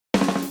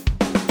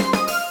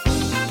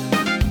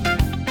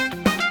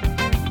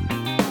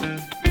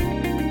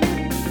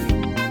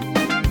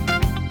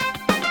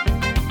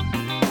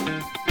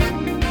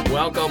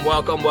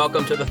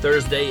Welcome to the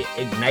Thursday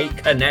Ignite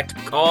Connect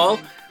call.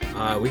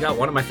 We got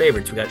one of my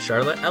favorites. We got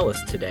Sharla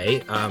Ellis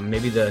today.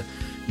 Maybe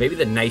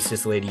the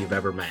nicest lady you've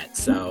ever met.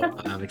 So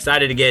I'm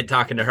excited to get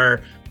talking to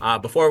her.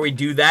 Before we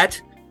do that,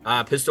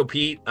 Pistol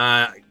Pete,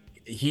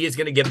 he is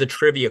going to give the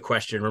trivia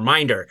question.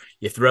 Reminder,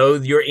 you throw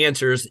your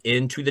answers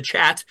into the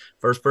chat.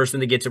 First person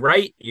that gets it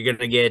right, you're going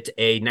to get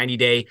a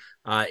 90-day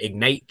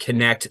Ignite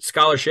Connect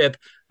scholarship.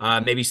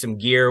 Maybe some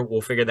gear.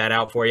 We'll figure that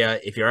out for you.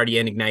 If you're already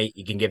in Ignite,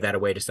 you can give that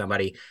away to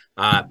somebody.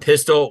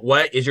 Pistol,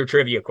 what is your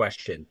trivia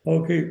question?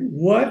 Okay,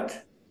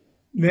 what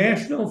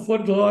national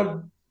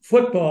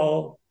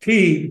football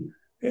team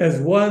has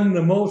won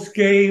the most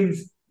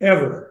games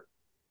ever?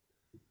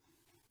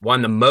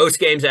 Won the most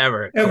games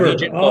ever.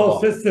 Collegiate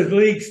All football. since the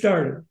league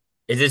started.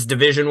 Is this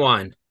Division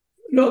I?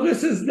 No,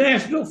 this is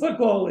National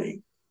Football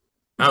League.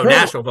 Oh,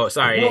 National Football.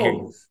 Sorry, I didn't hear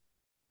you.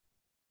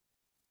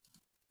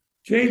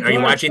 Jane Are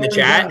you watching the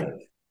chat?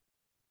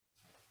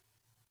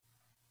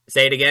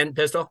 Say it again,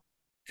 Pistol.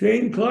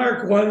 Jane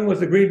Clark won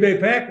with the Green Bay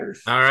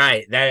Packers. All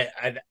right,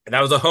 that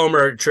was a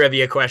Homer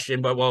trivia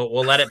question, but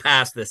we'll let it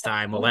pass this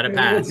time. We'll let it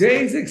pass. Well,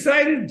 Jane's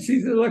excited.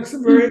 She looks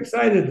very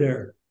excited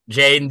there.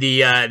 Jane,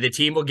 the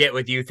team will get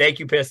with you. Thank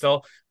you,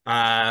 Pistol,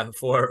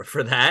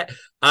 for that.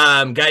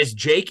 Guys,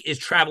 Jake is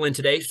traveling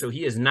today, so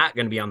he is not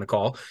going to be on the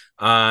call.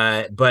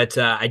 But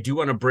I do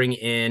want to bring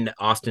in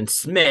Austin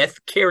Smith.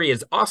 Carrie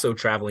is also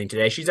traveling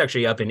today. She's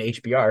actually up in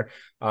HBR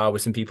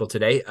with some people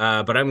today.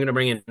 But I'm going to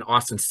bring in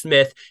Austin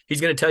Smith. He's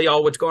going to tell you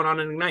all what's going on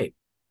in Ignite.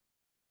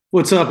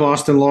 What's up,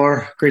 Austin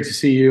Lahr? Great to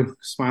see you.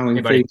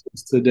 Smiling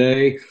faces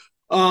today.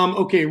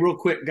 Okay, real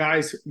quick,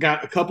 guys.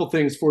 Got a couple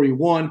things for you.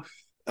 One,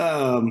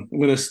 I'm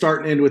going to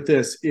start and end with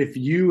this. If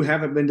you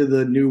haven't been to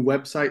the new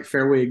website,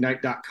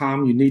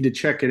 fairwayignite.com, you need to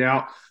check it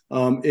out.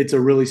 It's a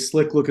really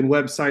slick looking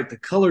website. The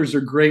colors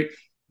are great.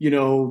 You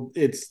know,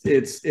 it's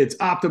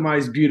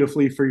optimized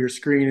beautifully for your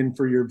screen and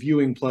for your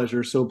viewing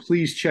pleasure. So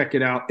please check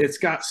it out. It's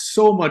got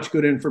so much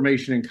good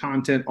information and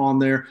content on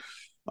there.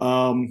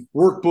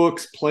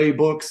 Workbooks,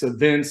 playbooks,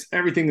 events,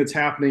 everything that's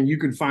happening. You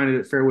can find it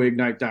at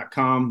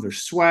fairwayignite.com.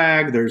 There's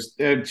swag.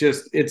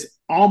 It's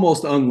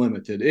almost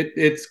unlimited.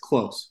 It's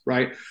close,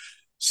 right?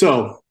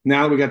 So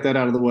now that we got that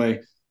out of the way,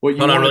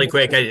 hold on really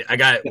quick. I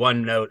got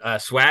one note.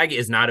 Swag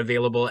is not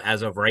available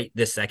as of right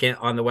this second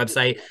on the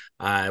website.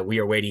 We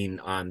are waiting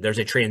on, there's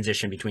a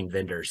transition between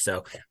vendors.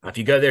 So if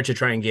you go there to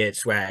try and get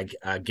swag,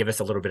 give us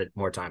a little bit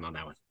more time on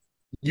that one.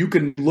 You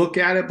can look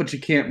at it, but you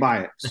can't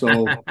buy it.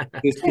 So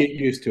just get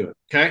used to it.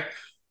 Okay.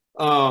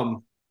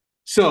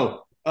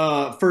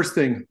 First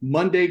thing,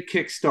 Monday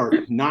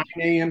kickstart, 9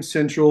 a.m.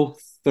 Central,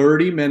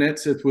 30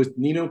 minutes. It's with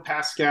Nino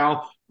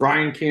Pascal,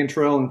 Brian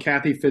Cantrell, and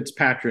Kathy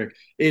Fitzpatrick.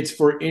 It's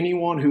for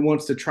anyone who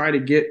wants to try to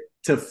get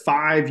to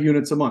 5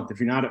 units a month. If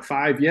you're not at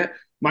 5 yet,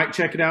 might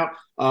check it out.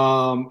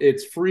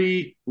 It's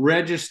free.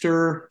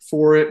 Register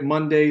for it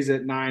Mondays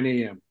at 9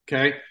 a.m.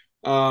 Okay.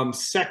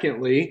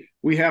 Secondly,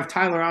 we have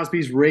Tyler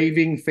Osby's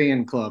Raving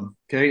Fan Club.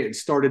 Okay. It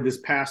started this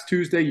past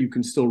Tuesday. You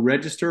can still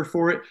register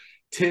for it.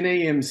 10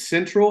 a.m.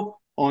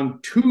 Central on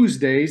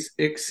Tuesdays,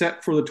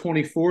 except for the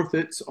 24th.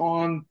 It's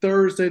on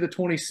Thursday, the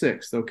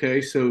 26th. Okay.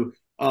 So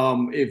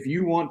if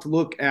you want to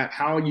look at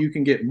how you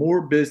can get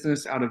more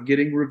business out of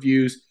getting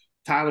reviews,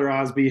 Tyler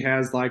Osby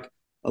has like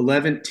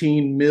 11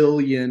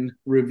 million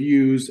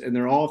reviews, and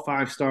they're all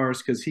 5 stars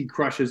because he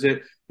crushes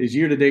it. His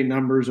year-to-date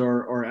numbers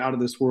are out of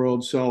this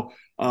world. So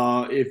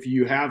if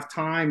you have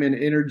time and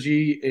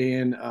energy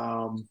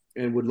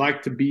and would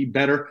like to be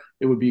better,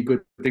 it would be a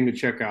good thing to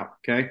check out.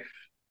 Okay.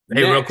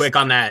 Hey, real quick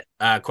on that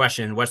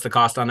question, what's the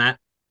cost on that?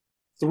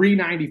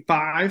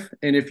 $395.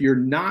 And if you're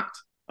not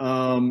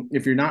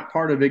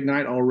part of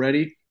Ignite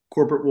already,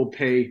 corporate will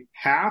pay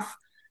half.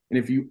 And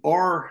if you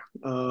are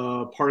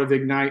part of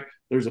Ignite,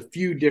 there's a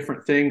few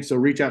different things. So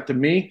reach out to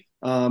me.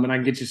 And I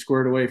can get you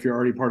squared away if you're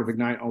already part of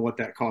Ignite on what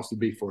that cost would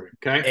be for you.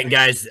 Okay. And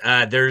guys,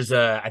 there's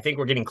I think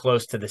we're getting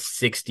close to the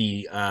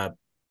 60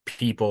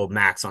 people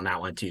max on that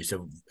one too.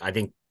 So I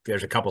think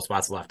there's a couple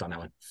spots left on that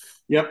one.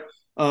 Yep.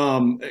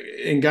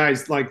 And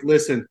guys, like,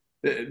 listen,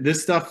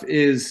 this stuff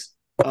is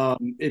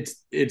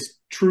it's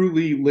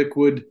truly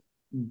liquid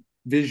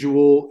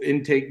visual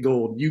intake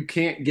gold. You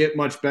can't get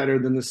much better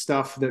than the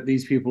stuff that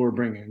these people are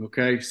bringing.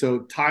 Okay. So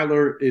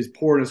Tyler is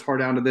pouring his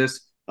heart out into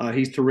this.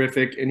 He's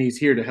terrific, and he's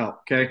here to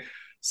help. Okay.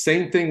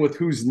 Same thing with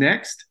Who's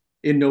Next.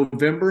 In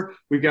November,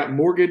 we've got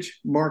Mortgage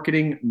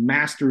Marketing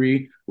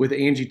Mastery with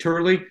Angie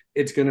Turley.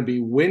 It's going to be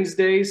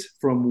Wednesdays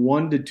from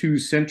 1 to 2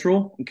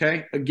 Central.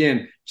 Okay.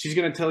 Again, she's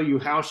going to tell you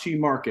how she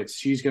markets.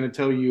 She's going to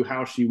tell you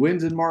how she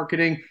wins in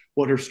marketing,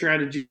 what her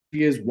strategy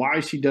is, why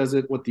she does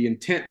it, what the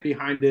intent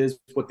behind it is,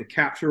 what the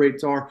capture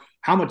rates are,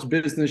 how much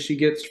business she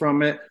gets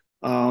from it.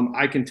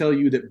 I can tell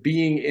you that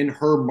being in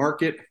her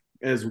market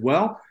as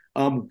well,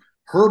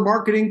 her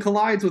marketing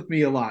collides with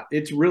me a lot.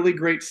 It's really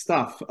great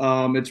stuff.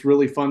 It's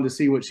really fun to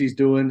see what she's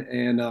doing,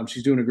 and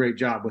she's doing a great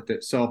job with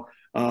it. So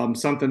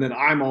something that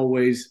I'm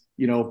always,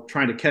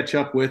 trying to catch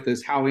up with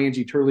is how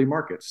Angie Turley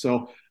markets.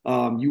 So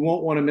you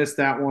won't want to miss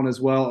that one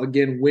as well.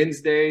 Again,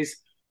 Wednesdays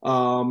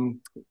 1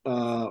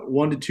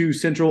 to 2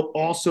 Central.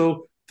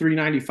 Also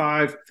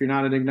 $3.95 if you're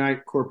not at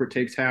Ignite. Corporate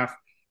takes half.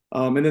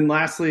 And then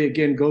lastly,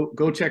 again,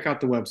 go check out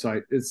the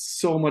website. It's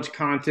so much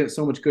content,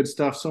 so much good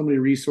stuff, so many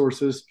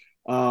resources.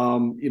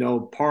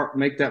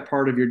 Make that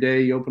part of your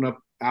day. You open up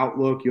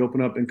Outlook, you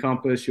open up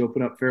Encompass, you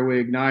open up Fairway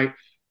Ignite,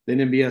 then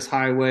MBS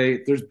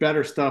Highway. There's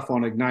better stuff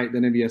on Ignite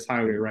than MBS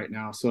Highway right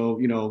now. So,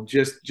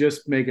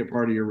 just make it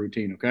part of your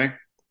routine. Okay.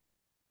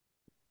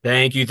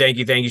 Thank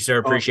you, sir.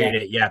 Appreciate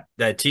it. Yeah,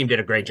 the team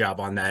did a great job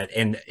on that.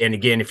 And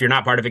again, if you're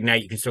not part of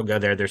Ignite, you can still go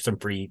there. There's some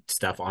free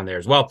stuff on there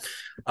as well.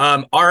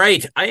 All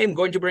right, I am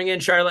going to bring in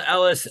Sharla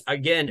Ellis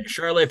again.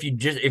 Sharla, if you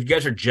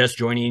guys are just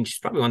joining, she's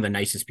probably one of the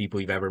nicest people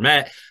you've ever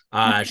met.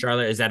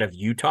 Sharla is out of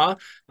Utah.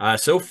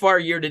 So far,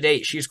 year to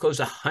date, she's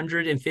closed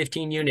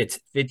 115 units,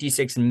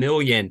 56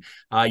 million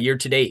year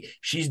to date.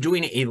 She's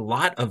doing a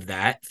lot of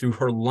that through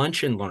her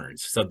lunch and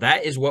learns. So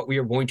that is what we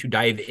are going to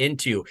dive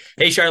into.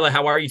 Hey, Sharla,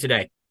 how are you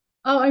today?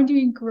 Oh, I'm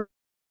doing great.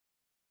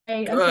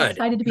 I'm so Good.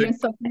 excited to be here.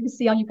 So good to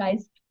see all you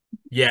guys.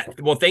 Yeah.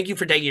 Well, thank you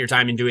for taking your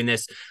time and doing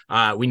this.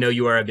 We know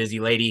you are a busy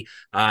lady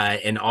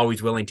and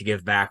always willing to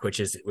give back, which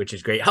is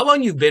great. How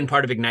long you've been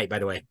part of Ignite, by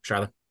the way,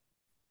 Sharla?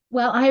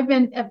 Well, I've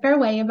been at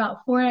Fairway about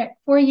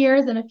four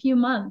years and a few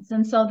months.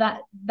 And so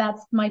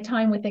that's my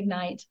time with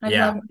Ignite. I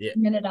love every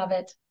minute of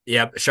it.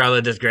 Yep,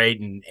 Sharla does great,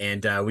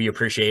 and we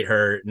appreciate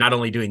her not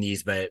only doing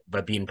these, but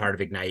being part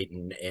of Ignite.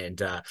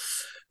 And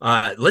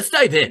let's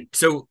dive in.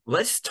 So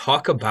let's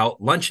talk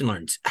about lunch and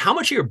learns. How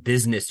much of your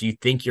business do you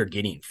think you're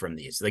getting from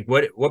these? Like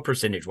what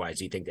percentage wise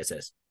do you think this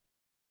is?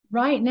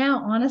 Right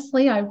now,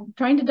 honestly, I'm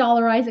trying to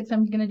dollarize it because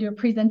I'm going to do a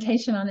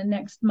presentation on it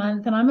next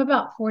month. And I'm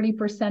about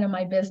 40% of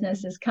my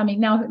business is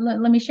coming. Now, let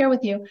me share with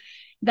you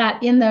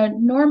that in the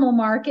normal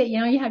market,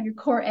 you have your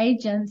core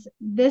agents.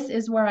 This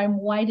is where I'm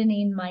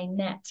widening my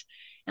net.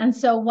 And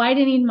so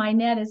widening my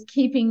net is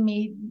keeping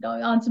me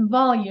on some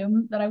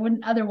volume that I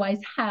wouldn't otherwise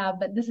have,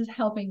 but this is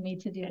helping me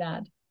to do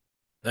that.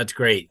 That's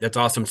great. That's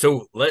awesome.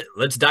 So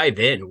let's dive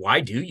in.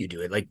 Why do you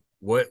do it? Like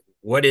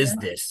what is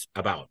this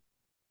about?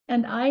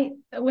 And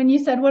when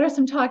you said, what are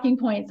some talking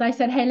points? I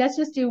said, hey, let's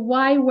just do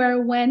why,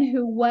 where, when,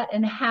 who, what,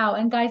 and how.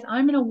 And guys,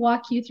 I'm going to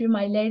walk you through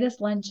my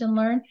latest lunch and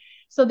learn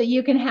so that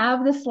you can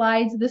have the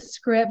slides, the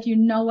script, you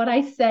know what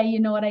I say, you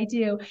know what I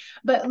do.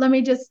 But let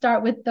me just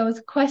start with those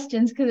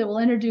questions because it will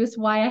introduce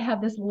why I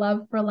have this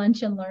love for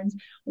lunch and learns.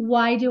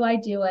 Why do I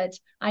do it?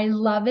 I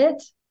love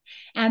it.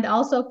 And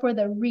also for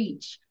the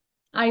reach.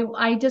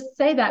 I just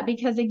say that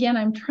because, again,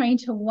 I'm trying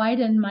to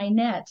widen my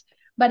net,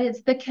 but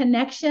it's the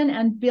connection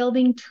and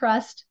building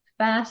trust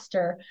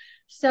faster.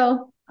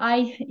 So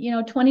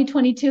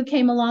 2022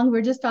 came along. We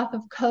were just off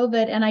of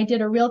COVID and I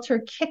did a realtor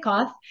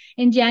kickoff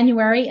in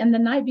January. And the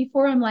night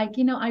before, I'm like,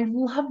 I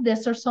love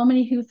this. There's so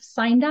many who've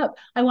signed up.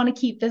 I want to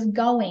keep this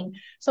going.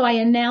 So I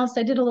announced,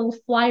 I did a little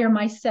flyer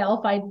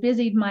myself. I'd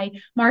busied my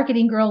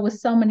marketing girl with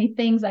so many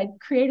things. I'd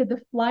created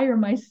the flyer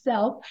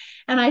myself.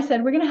 And I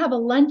said, we're going to have a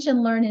lunch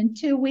and learn in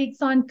 2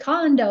 weeks on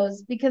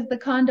condos because the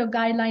condo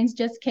guidelines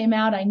just came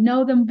out. I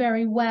know them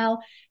very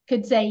well.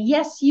 Could say,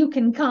 yes, you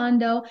can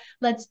condo.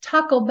 Let's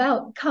talk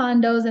about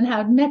condos and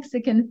have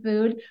Mexican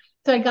food.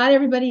 So I got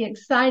everybody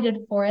excited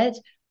for it.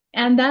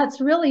 And that's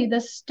really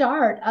the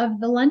start of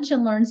the Lunch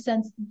and Learn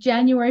since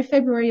January,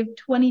 February of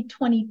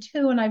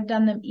 2022. And I've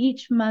done them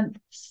each month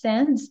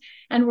since,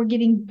 and we're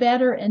getting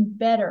better and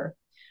better.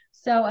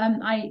 So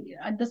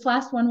this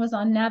last one was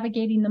on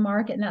navigating the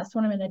market, and that's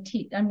what I'm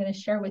going to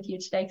share with you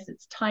today because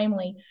it's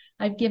timely.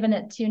 I've given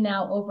it to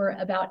now over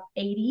about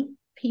 80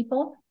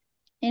 people,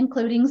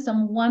 including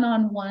some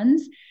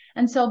one-on-ones.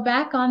 And so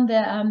back on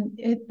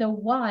the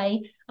why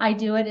I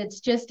do it, it's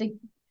just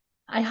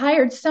I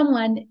hired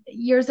someone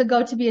years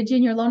ago to be a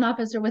junior loan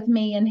officer with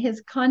me, and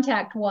his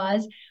contact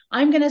was,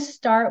 I'm going to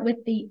start with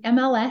the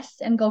MLS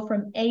and go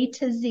from A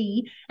to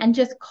Z and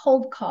just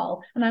cold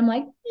call. And I'm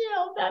like,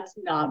 that's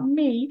not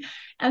me.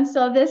 And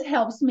so this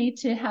helps me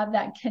to have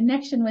that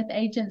connection with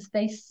agents.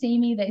 They see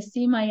me, they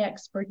see my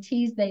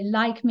expertise, they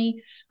like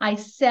me. I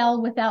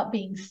sell without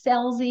being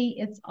salesy.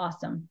 It's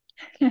awesome.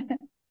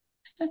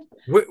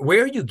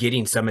 Where are you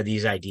getting some of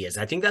these ideas?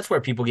 I think that's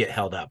where people get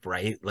held up,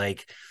 right?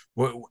 Like,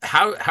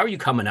 how are you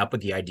coming up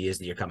with the ideas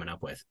that you're coming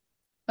up with?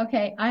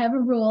 Okay, I have a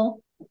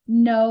rule: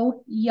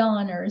 no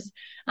yawners.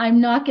 I'm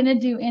not going to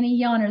do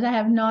any yawners. I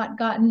have not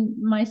gotten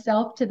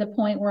myself to the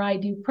point where I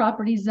do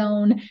property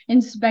zone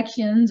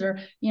inspections or,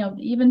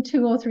 even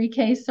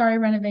 203K. Sorry,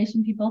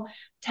 renovation people.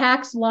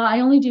 Tax law.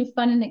 I only do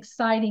fun and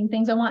exciting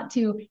things. I want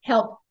to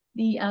help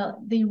the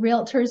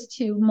realtors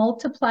to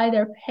multiply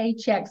their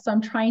paychecks. So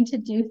I'm trying to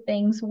do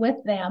things with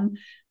them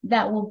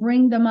that will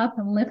bring them up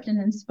and lift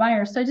and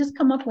inspire. So I just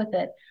come up with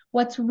it,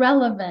 what's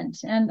relevant,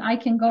 and I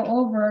can go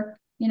over,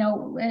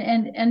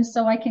 and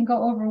so I can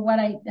go over what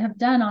I have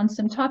done on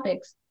some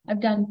topics.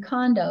 I've done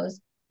condos.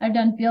 I've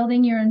done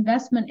building your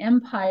investment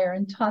empire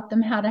and taught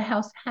them how to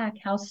house hack,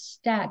 house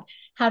stack,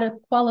 how to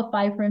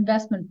qualify for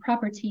investment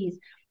properties.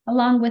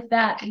 Along with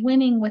that,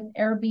 winning with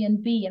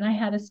Airbnb. And I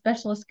had a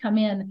specialist come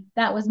in.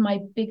 That was my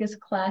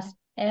biggest class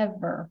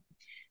ever.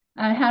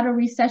 How to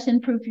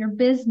recession-proof your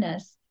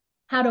business.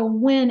 how to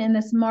win in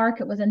this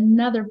market was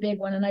another big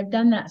one. And I've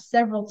done that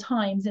several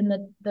times in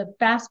the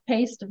fast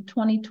paced of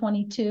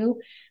 2022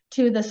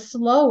 to the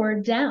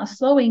slowing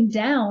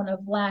down of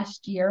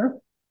last year,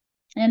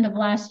 end of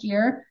last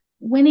year,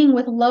 winning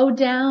with low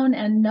down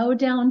and no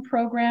down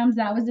programs.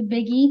 That was a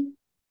biggie.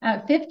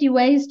 50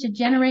 ways to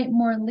generate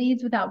more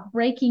leads without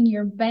breaking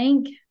your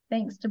bank.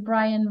 Thanks to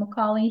Brian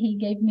McCauley. He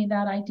gave me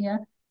that idea.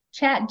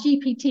 Chat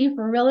GPT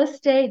for real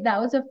estate.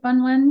 That was a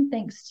fun one.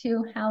 Thanks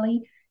to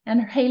Hallie and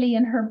Haley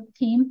and her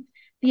team.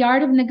 The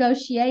art of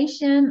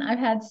negotiation. I've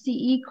had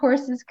CE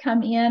courses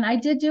come in. I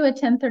did do a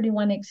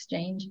 1031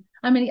 exchange.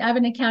 I have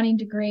an accounting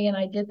degree and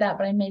I did that,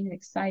 but I made it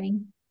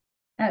exciting.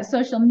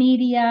 Social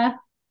media.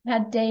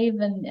 Had Dave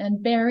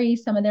and Barry,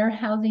 some of their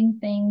housing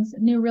things,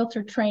 new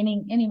realtor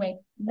training. Anyway,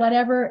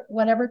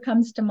 whatever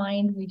comes to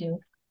mind, we do.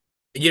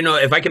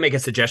 If I can make a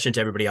suggestion to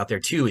everybody out there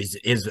too, is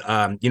if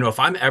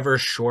I'm ever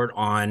short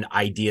on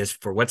ideas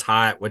for what's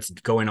hot, what's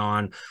going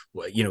on,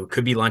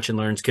 could be lunch and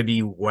learns, could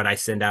be what I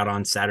send out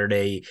on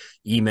Saturday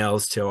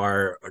emails to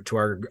our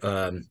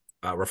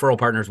referral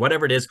partners,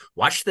 whatever it is,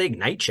 watch the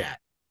Ignite chat.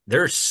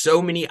 There are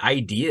so many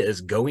ideas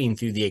going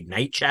through the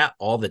Ignite chat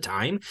all the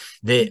time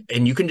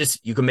and you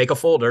can make a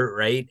folder,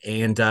 right?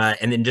 And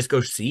then just go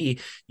see,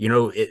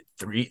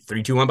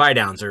 3-2-1 buy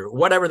downs or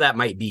whatever that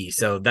might be.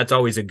 So that's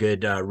always a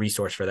good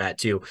resource for that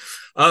too.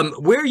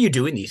 Where are you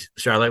doing these,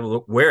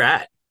 Sharla? Where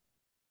at?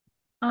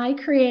 I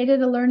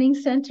created a learning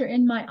center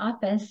in my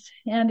office,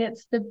 and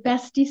it's the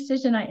best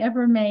decision I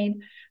ever made.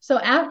 So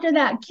after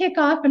that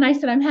kickoff, and I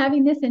said, I'm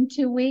having this in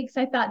 2 weeks,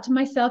 I thought to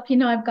myself,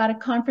 I've got a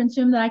conference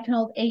room that I can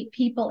hold 8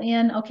 people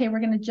in. Okay, we're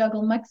going to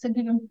juggle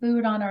Mexican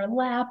food on our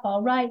lap.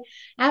 All right.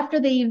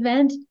 After the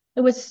event,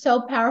 it was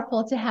so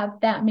powerful to have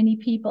that many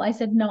people. I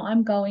said, no,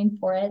 I'm going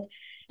for it.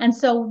 And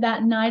so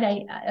that night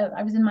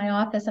I was in my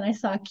office and I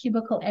saw a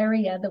cubicle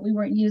area that we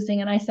weren't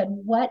using. And I said,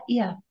 what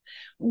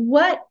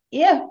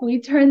if we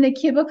turn the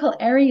cubicle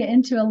area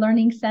into a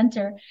learning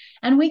center?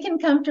 And we can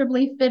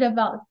comfortably fit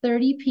about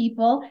 30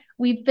 people.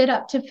 We fit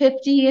up to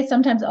 50,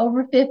 sometimes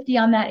over 50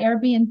 on that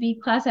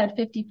Airbnb class. I had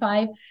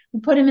 55. We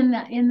put them in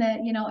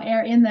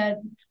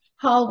the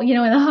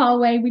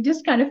hallway. We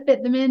just kind of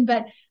fit them in,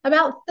 but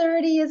about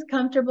 30 is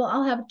comfortable.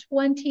 I'll have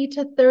 20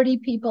 to 30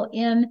 people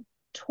in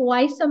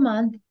twice a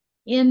month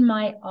in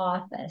my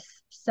office.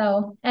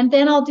 So, and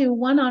then I'll do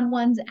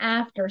one-on-ones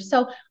after.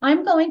 So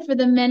I'm going for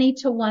the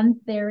many-to-one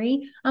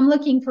theory. I'm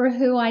looking for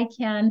who I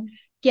can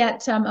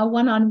get a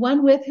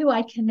one-on-one with, who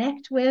I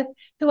connect with,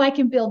 who I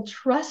can build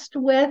trust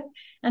with.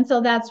 And so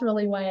that's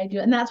really why I do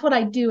it. And that's what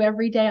I do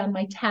every day on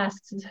my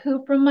tasks is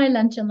who from my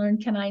Lunch and Learn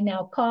can I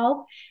now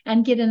call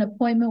and get an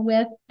appointment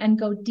with and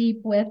go deep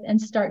with and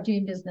start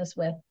doing business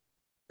with.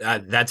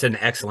 That's an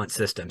excellent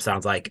system.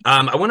 Sounds like.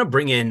 I want to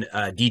bring in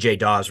DJ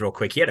Dawes real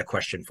quick. He had a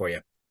question for you.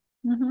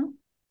 Mm-hmm.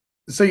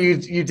 So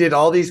you did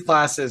all these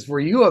classes.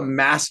 Were you a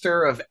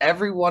master of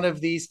every one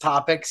of these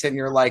topics? And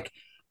you're like,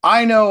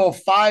 I know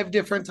 5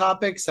 different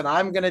topics and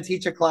I'm going to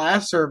teach a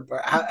class, or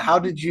how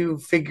did you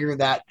figure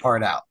that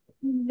part out?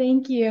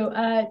 Thank you.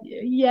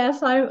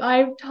 Yes,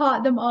 I've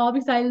taught them all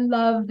because I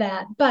love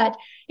that. But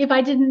if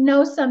I didn't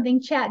know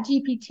something, Chat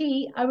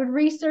GPT, I would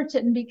research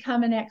it and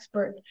become an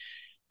expert.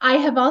 I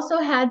have also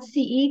had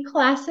CE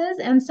classes,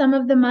 and some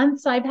of the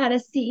months I've had a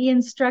CE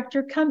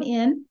instructor come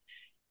in,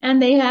 and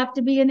they have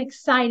to be an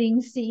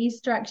exciting CE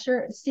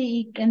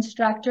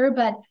instructor.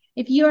 But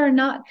if you are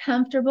not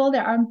comfortable,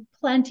 there are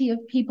plenty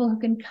of people who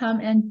can come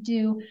and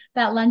do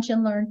that Lunch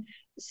and Learn.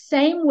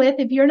 Same with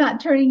if you're not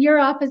turning your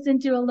office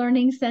into a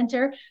learning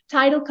center,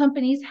 title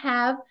companies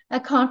have a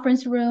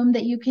conference room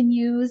that you can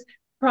use,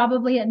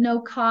 probably at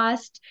no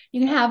cost. You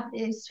can have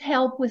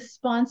help with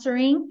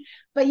sponsoring.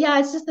 But yeah,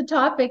 it's just the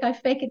topic. I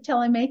fake it till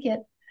I make it.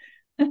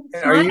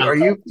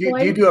 Do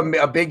you do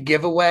a big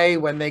giveaway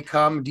when they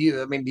come? Do you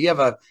have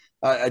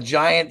a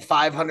giant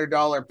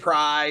 $500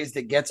 prize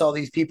that gets all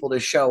these people to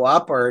show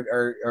up,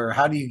 or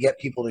how do you get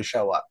people to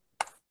show up?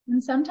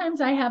 And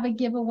sometimes I have a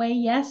giveaway,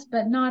 yes,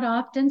 but not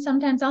often.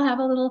 Sometimes I'll have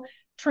a little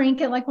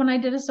trinket, like when I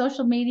did a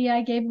social media,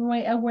 I gave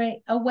away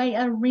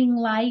a ring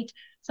light.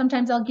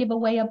 Sometimes I'll give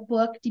away a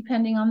book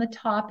depending on the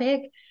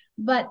topic.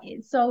 But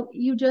so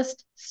you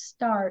just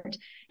start.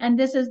 And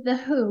this is the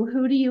who.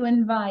 Who do you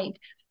invite?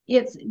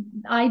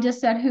 I just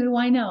said, who do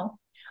I know?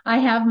 I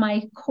have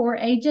my core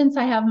agents.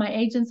 I have my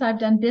agents I've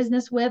done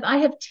business with. I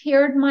have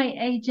tiered my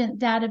agent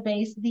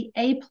database, the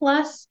A+,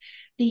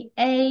 the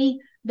A,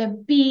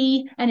 the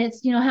B, and it's,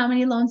 how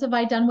many loans have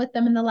I done with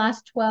them in the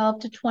last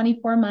 12 to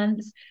 24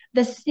 months.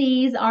 The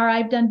C's are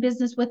I've done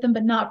business with them,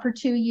 but not for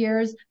 2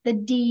 years. The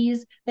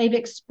D's, they've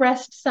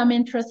expressed some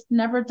interest,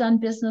 never done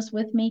business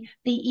with me.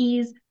 The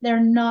E's, they're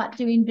not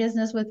doing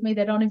business with me.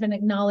 They don't even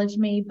acknowledge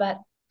me, but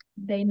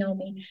they know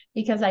me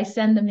because I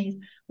send them these.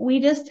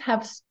 We just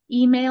have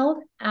emailed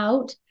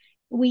out.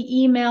 We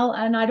email,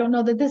 and I don't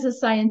know that this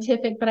is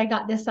scientific, but I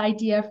got this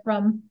idea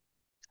from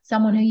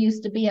someone who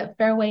used to be at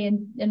Fairway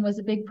and was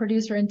a big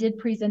producer and did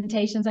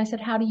presentations. I said,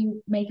 how do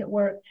you make it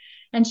work?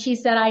 And she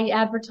said, I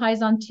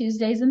advertise on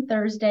Tuesdays and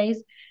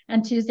Thursdays,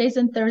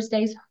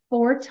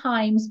 4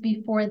 times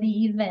before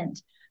the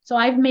event. So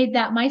I've made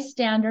that my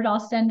standard. I'll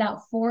send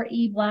out 4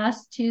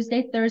 e-blasts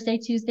Tuesday, Thursday,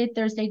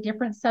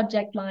 different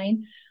subject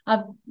line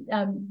of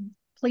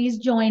please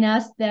join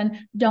us.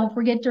 Then don't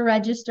forget to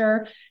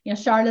register.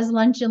 Sharla's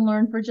Lunch and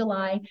Learn for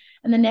July.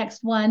 And the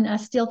next one,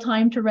 still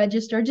time to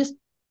register, just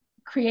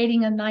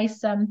creating a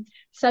nice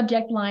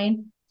subject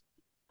line.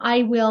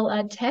 I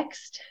will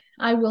text,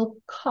 I will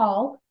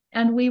call,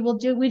 and we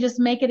just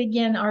make it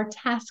again our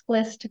task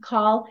list to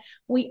call.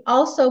 We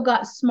also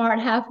got smart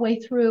halfway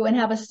through and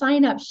have a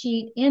sign-up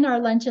sheet in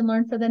our Lunch and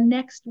Learn for the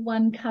next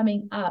one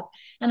coming up.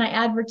 And I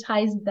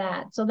advertise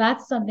that. So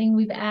that's something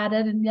we've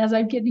added. And as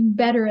I'm getting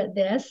better at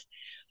this,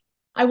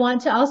 I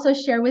want to also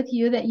share with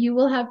you that you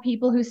will have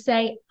people who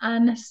say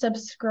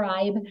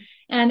unsubscribe,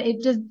 and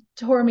it just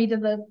tore me to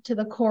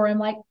the core. I'm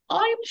like,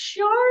 I'm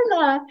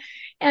Sharla,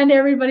 and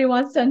everybody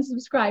wants to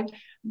unsubscribe.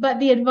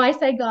 But the advice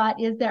I got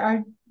is there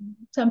are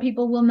some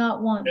people will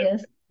not want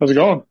this. How's it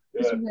going?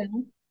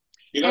 Will.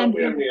 You know, if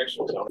we have any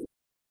extra time.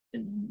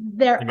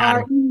 There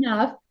are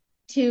enough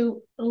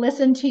to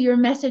listen to your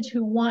message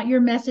who want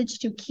your message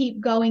to keep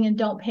going and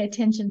don't pay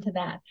attention to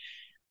that.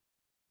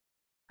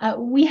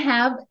 We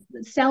have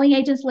selling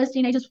agents,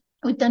 listing agents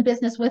we've done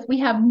business with. We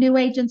have new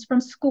agents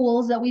from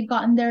schools that we've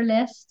gotten their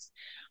lists.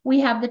 We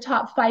have the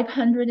top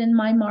 500 in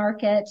my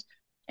market.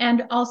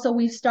 And also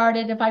we've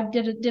started, if I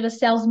did a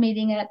sales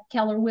meeting at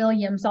Keller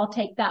Williams, I'll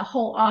take that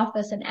whole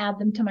office and add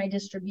them to my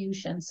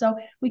distribution. So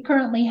we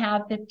currently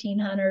have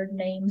 1,500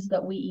 names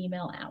that we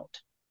email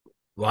out.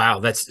 Wow,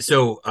 that's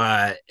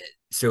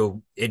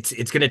so it's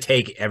going to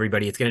take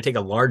everybody. It's going to take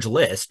a large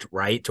list,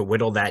 right, to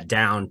whittle that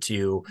down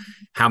to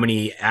how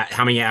many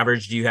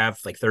average do you have?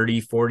 Like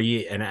 30,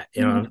 40 on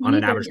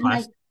an average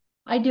class?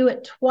 I do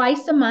it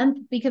twice a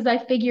month because I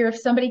figure if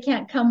somebody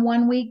can't come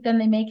one week, then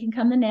they can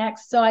come the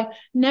next. So I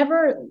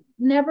never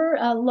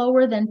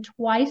lower than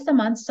twice a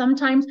month,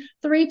 sometimes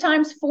 3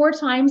 times, 4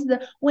 times.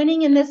 The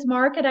winning in this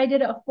market, I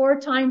did it 4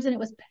 times and it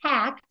was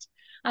packed.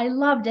 I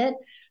loved it.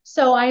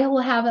 So I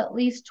will have at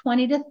least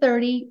 20 to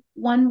 30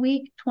 one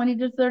week, 20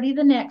 to 30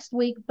 the next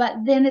week, but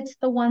then it's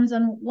the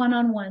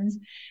one-on-ones.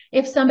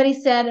 If somebody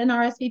said in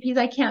RSVPs,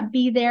 I can't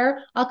be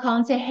there, I'll call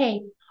and say,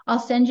 hey, I'll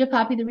send you a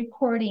copy of the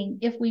recording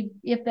if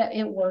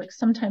it works.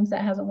 Sometimes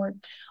that hasn't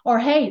worked. Or,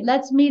 hey,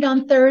 let's meet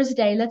on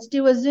Thursday. Let's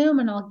do a Zoom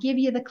and I'll give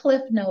you the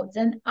cliff notes.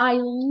 And I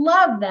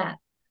love that.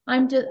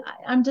 I'm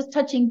just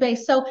touching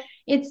base. So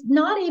it's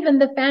not even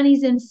the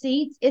fannies in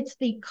seats. It's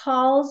the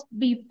calls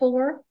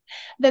before,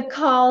 the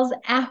calls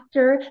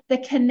after, the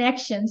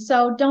connection.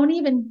 So don't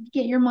even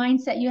get your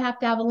mindset. You have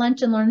to have a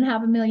lunch and learn and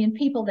have 1 million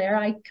people there.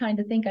 I kind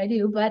of think I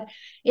do, but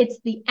it's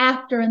the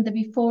after and the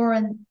before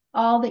and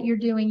all that you're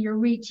doing. You're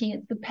reaching.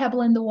 It's the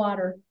pebble in the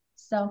water.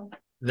 So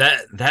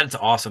that's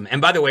awesome.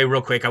 And by the way,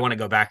 real quick, I want to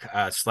go back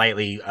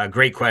slightly.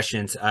 Great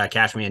questions,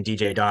 Cashman and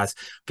DJ Dawes.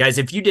 Guys,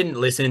 if you didn't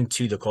listen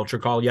to the culture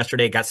call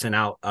yesterday, it got sent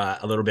out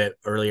a little bit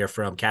earlier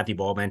from Kathy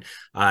Bowman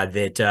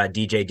that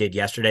DJ did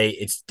yesterday.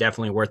 It's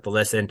definitely worth the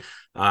listen.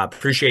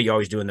 Appreciate you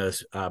always doing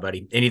those,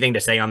 buddy. Anything to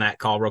say on that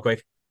call real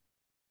quick?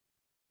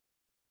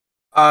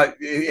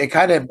 It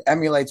kind of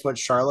emulates what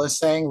Sharla's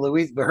saying.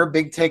 Louise, but her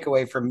big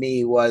takeaway from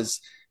me was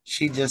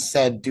she just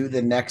said, do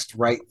the next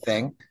right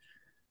thing.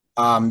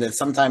 That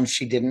sometimes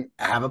she didn't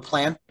have a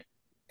plan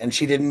and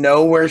she didn't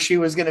know where she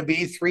was going to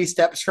be 3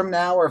 steps from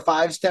now or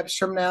 5 steps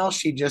from now.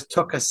 She just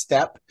took a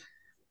step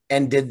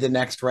and did the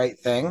next right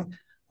thing.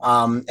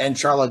 And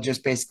Sharla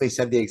just basically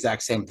said the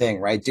exact same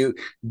thing, right?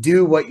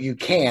 Do what you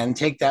can,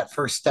 take that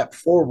first step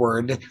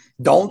forward.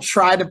 Don't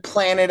try to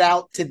plan it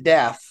out to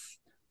death.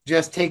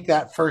 Just take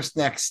that first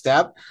next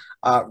step.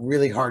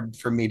 Really hard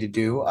for me to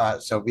do.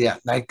 So yeah,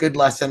 good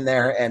lesson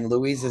there. And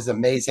Louise is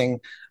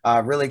amazing.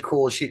 Really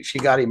cool. She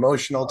got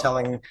emotional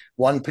telling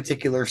one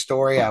particular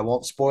story. I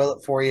won't spoil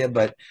it for you,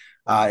 but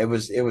it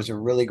was a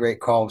really great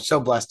call. So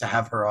blessed to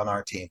have her on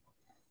our team.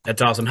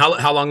 That's awesome.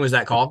 How long was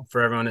that call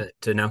for everyone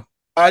to know?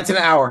 It's an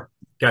hour.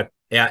 Good.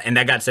 Yeah, and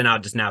that got sent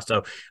out just now.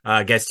 So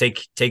guys,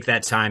 take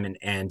that time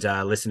and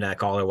listen to that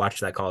call or watch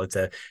that call. It's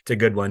a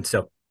good one.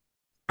 So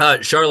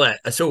Sharla,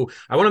 so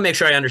I want to make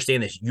sure I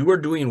understand this. You are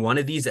doing one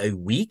of these a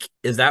week,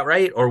 is that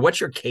right? Or what's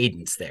your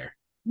cadence there?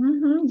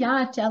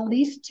 Yeah, it's at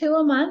least 2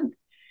 a month.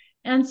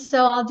 And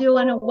so I'll do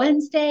one on a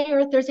Wednesday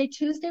or Thursday,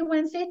 Tuesday,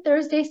 Wednesday,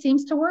 Thursday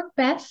seems to work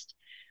best.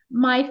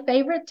 My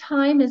favorite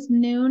time is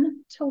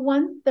noon to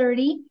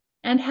 1:30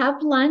 and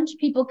have lunch.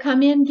 People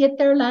come in, get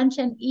their lunch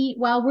and eat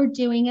while we're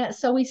doing it.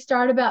 So we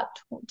start about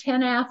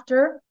 10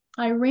 after.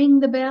 I ring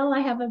the bell.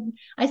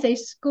 I say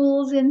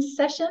school's in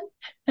session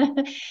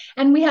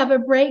and we have a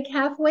break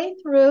halfway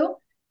through,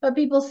 but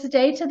people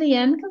stay to the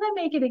end because I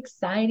make it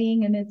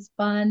exciting and it's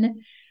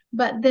fun.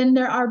 But then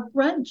there are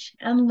brunch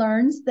and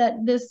learns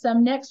that this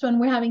next one,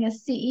 we're having a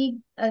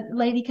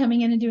lady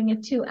coming in and doing a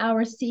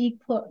 2-hour CE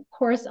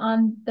course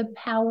on the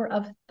power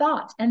of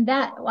thought. And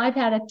that I've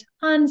had a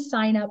ton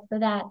sign up for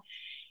that.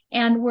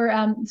 And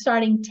we're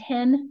starting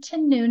 10 to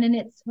noon,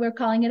 and we're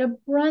calling it a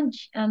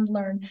brunch and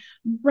learn.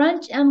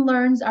 Brunch and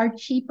learns are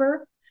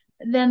cheaper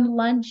than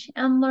lunch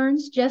and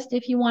learns, just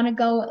if you want to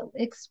go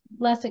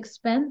less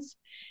expense.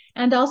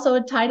 And also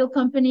a title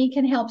company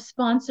can help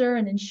sponsor,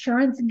 an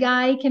insurance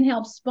guy can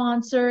help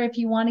sponsor if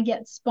you want to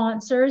get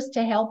sponsors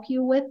to help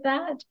you with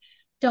that.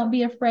 Don't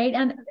be afraid.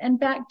 And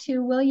back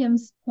to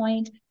William's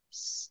point,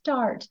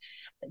 start.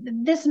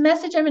 This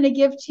message I'm going to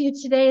give to you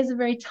today is a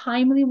very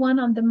timely one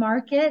on the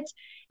market.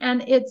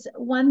 And it's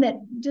one that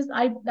just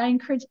I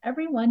encourage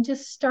everyone,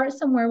 just start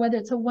somewhere, whether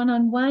it's a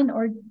one-on-one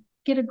or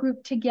get a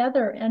group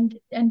together, and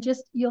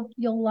just you'll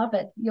love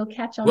it. You'll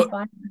catch on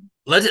fire.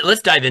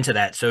 Let's dive into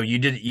that. So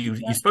you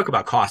spoke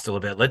about cost a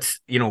little bit. Let's,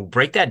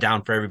 break that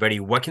down for everybody.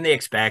 What can they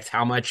expect?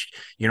 How much,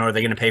 are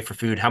they going to pay for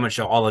food? How much,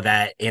 all of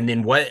that? And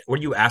then what are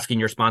you asking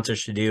your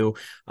sponsors to do?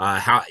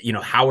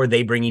 How are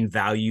they bringing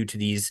value to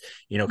these,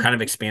 kind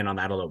of expand on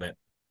that a little bit.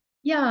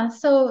 Yeah,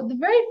 so the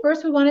very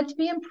first, we wanted to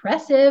be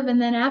impressive. And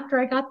then after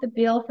I got the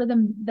bill for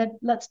them, that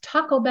let's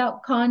talk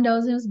about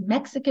condos, it was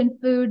Mexican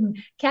food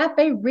and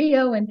Cafe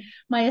Rio, and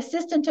my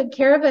assistant took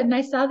care of it. And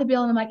I saw the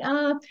bill and I'm like,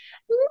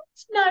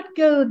 let's not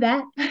go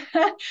that.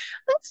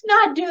 Let's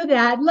not do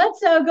that. Let's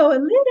go a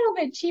little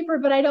bit cheaper,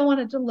 but I don't want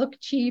it to look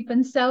cheap.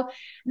 And so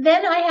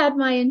then I had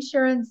my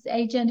insurance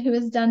agent who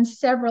has done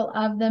several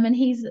of them, and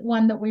he's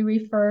one that we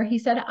refer. He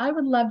said, I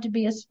would love to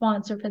be a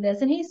sponsor for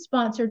this. And he's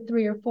sponsored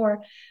 3 or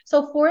 4.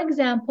 So for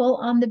example,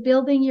 on the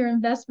Building Your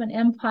Investment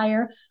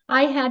Empire,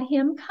 I had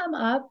him come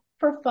up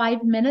for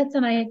 5 minutes,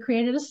 and I had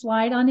created a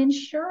slide on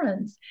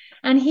insurance,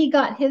 and he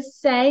got his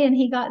say, and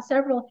he's got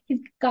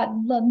a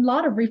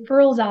lot of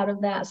referrals out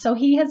of that. So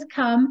he has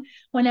come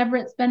whenever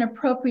it's been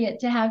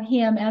appropriate to have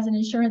him as an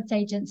insurance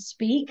agent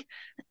speak,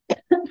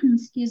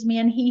 excuse me,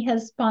 and he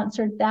has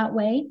sponsored that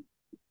way.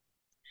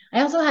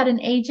 I also had an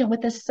agent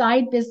with a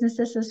side business.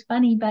 This is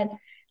funny, but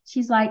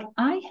she's like,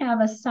 I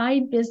have a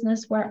side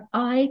business where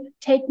I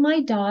take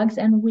my dogs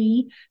and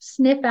we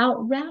sniff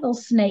out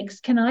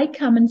rattlesnakes. Can I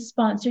come and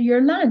sponsor your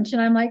lunch?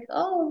 And I'm like,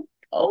 oh,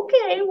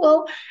 okay,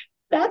 well,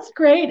 that's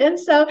great. And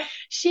so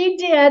she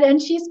did,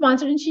 and she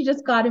sponsored, and she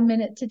just got a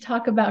minute to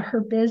talk about her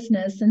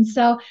business. And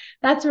so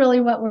that's really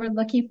what we're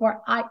looking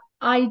for.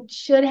 I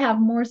should have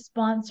more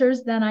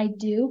sponsors than I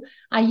do.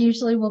 I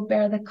usually will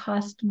bear the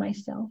cost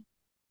myself.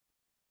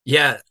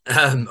 Yeah.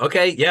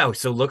 Okay. Yeah.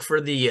 So look for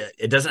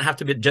it doesn't have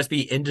to just be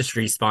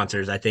industry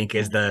sponsors, I think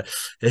is the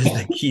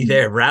key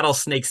there.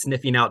 Rattlesnake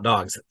sniffing out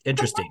dogs.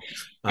 Interesting.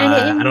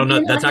 I don't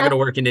know. That's not going to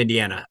work in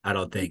Indiana, I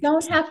don't think. You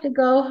don't have to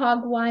go hog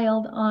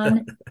wild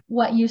on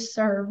what you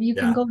serve. You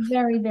can go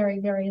very, very,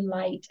 very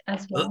light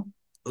as well.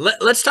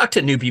 Let's talk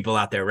to new people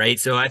out there, right?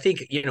 So I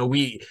think,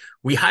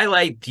 we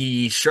highlight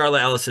the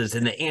Sharla Ellises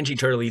and the Angie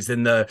Turleys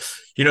and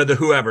the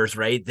whoever's,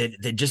 right?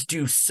 That just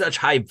do such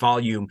high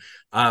volume.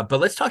 But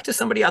let's talk to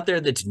somebody out there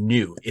that's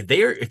new.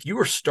 If you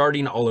were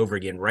starting all over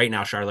again right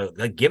now, Sharla,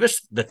 like, give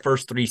us the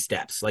first 3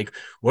 steps. Like,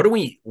 what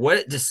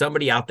does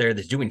somebody out there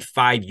that's doing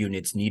 5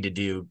 units need to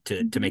do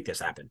to make this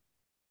happen?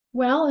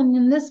 Well, and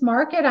in this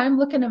market, I'm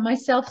looking at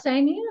myself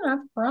saying, yeah,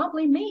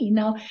 probably me.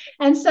 No.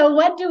 And so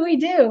what do we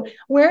do?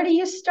 Where do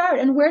you start?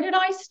 And where did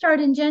I start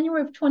in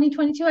January of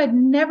 2022? I'd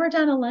never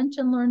done a lunch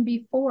and learn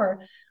before.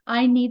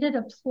 I needed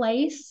a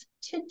place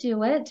to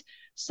do it.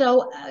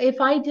 So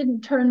if I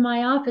didn't turn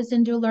my office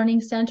into a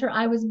learning center,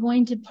 I was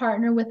going to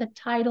partner with a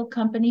title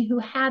company who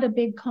had a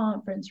big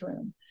conference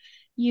room.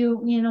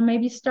 You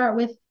maybe start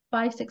with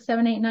 5, 6,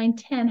 7, 8, 9,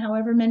 10,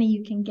 however many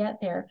you can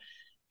get there.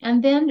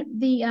 And then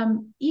the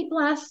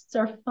e-blasts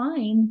are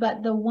fine,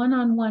 but the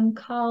one-on-one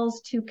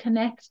calls to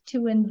connect,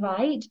 to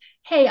invite,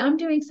 hey, I'm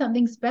doing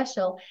something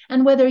special.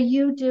 And whether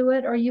you do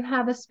it or you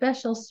have a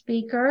special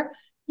speaker,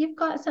 you've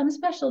got some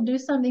special, do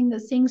something that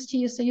sings to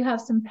you so you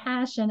have some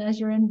passion as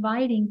you're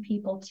inviting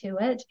people to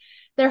it.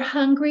 They're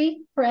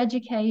hungry for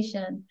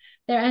education.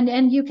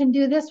 And you can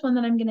do this one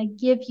that I'm going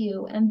to give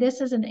you. And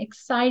this is an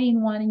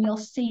exciting one, and you'll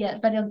see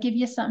it, but it'll give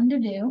you something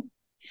to do.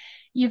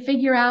 You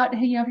figure out, if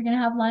you're going to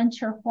have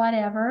lunch or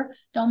whatever.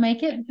 Don't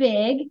make it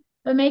big,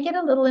 but make it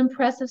a little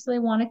impressive so they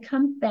want to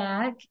come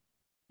back.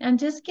 And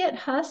just get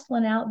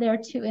hustling out there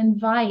to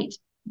invite.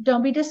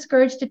 Don't be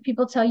discouraged if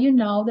people tell you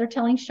no. They're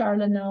telling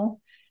Sharla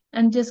no.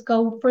 And just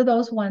go for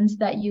those ones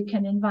that you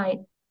can invite.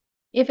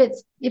 If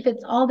it's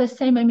all the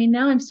same,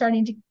 now I'm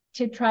starting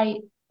to try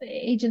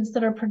agents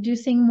that are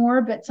producing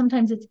more, but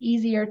sometimes it's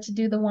easier to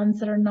do the ones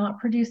that are not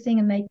producing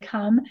and they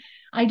come.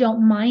 I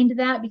don't mind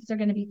that because they're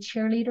going to be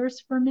cheerleaders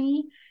for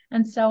me.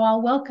 And so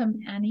I'll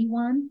welcome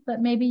anyone,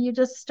 but maybe you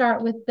just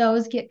start with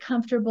those, get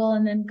comfortable,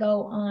 and then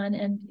go on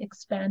and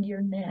expand your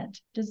net.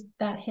 Does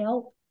that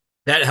help?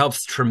 That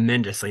helps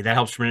tremendously.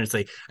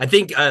 I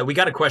think we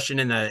got a question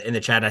in the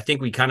chat. I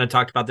think we kind of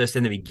talked about this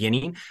in the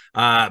beginning,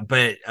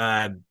 but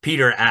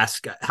Peter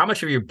asked, how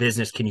much of your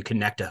business can you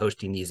connect to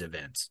hosting these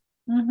events?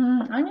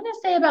 I'm going to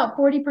say about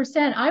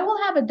 40%. I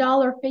will have a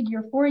dollar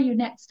figure for you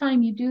next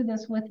time you do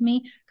this with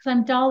me because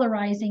I'm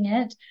dollarizing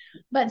it.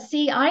 But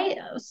see, I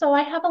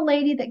have a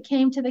lady that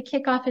came to the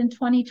kickoff in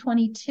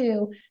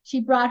 2022.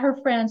 She brought her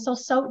friends. So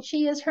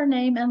Sochi is her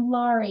name, and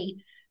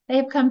Laurie. They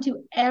have come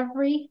to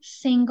every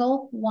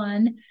single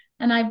one.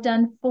 And I've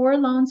done 4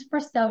 loans for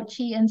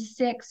Sochi and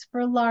 6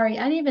 for Laurie.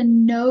 I didn't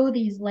even know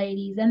these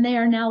ladies, and they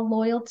are now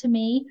loyal to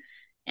me.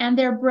 And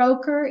their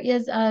broker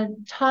is a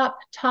top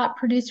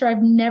producer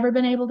I've never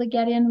been able to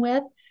get in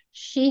with.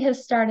 She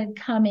has started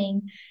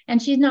coming,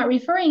 and she's not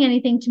referring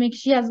anything to me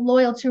because she has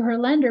loyal to her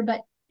lender,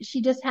 but she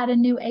just had a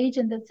new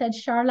agent that said,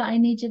 Sharla, I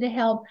need you to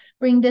help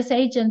bring this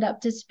agent up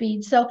to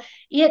speed. So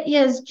it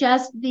is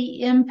just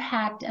the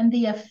impact and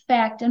the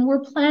effect. And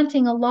we're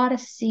planting a lot of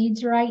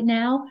seeds right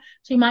now.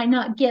 So you might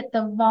not get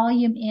the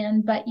volume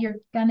in, but you're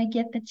going to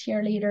get the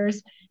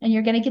cheerleaders, and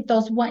you're going to get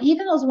those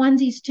even those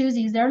onesies,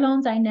 twosies. They're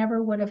loans I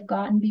never would have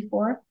gotten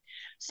before.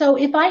 So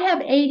if I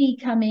have 80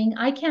 coming,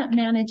 I can't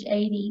manage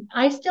 80.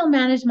 I still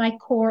manage my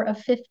core of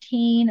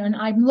 15, and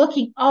I'm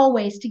looking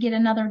always to get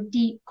another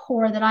deep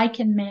core that I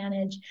can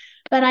manage.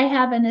 But I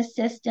have an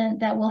assistant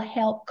that will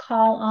help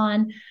call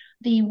on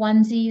the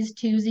onesies,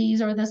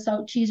 twosies, or the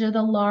Sochis or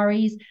the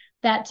Lauries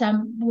that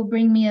will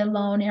bring me a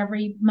loan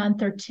every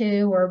month or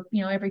 2, or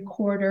every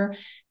quarter.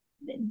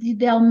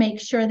 They'll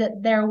make sure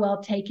that they're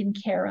well taken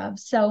care of.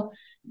 So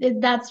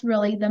that's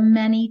really the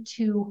many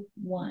to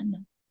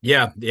one.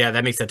 Yeah,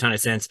 that makes a ton of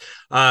sense.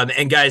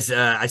 And guys,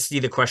 I see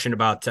the question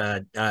about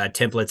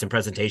templates and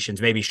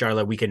presentations. Maybe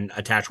Sharla, we can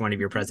attach one of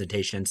your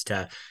presentations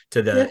to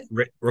the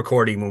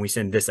recording when we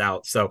send this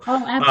out. So,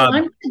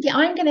 absolutely.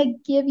 I'm going to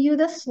give you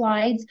the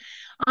slides.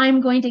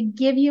 I'm going to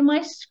give you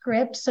my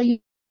script, so you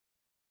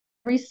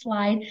every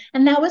slide.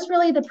 And that was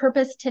really the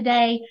purpose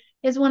today,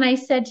 is when I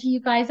said to you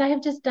guys, I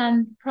have just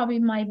done probably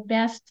my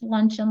best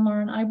lunch and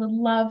learn. I would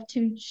love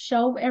to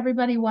show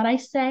everybody what I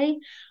say,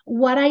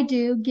 what I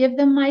do, give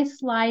them my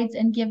slides,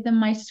 and give them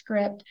my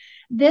script.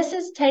 This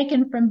is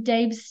taken from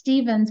Dave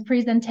Stevens'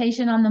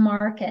 presentation on the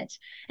market.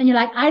 And you're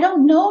like, I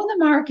don't know the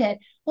market.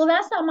 Well,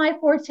 that's not my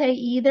forte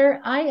either.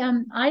 I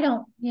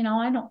don't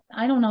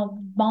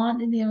know.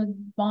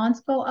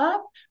 Bonds go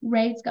up,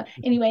 rates go.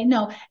 Anyway,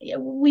 no,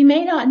 we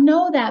may not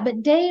know that,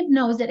 but Dave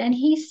knows it. And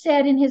he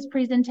said in his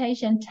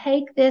presentation,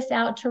 take this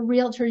out to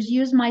realtors,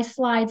 use my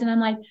slides. And I'm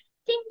like,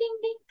 ding, ding,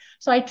 ding.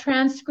 So I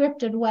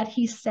transcripted what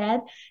he said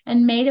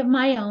and made it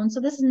my own.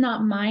 So this is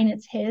not mine,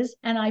 it's his.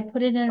 And I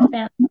put it in a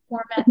fancy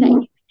format that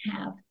you can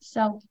have.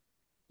 So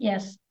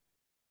yes.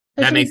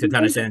 That makes a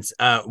ton of sense.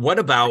 What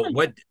about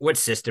what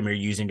system are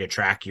you using to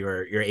track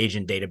your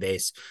agent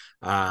database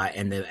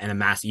and the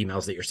mass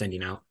emails that you're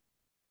sending out?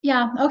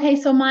 Yeah. Okay.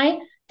 So my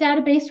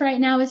database right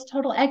now is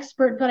Total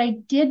Expert, but I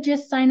did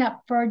just sign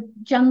up for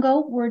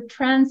Jungo. We're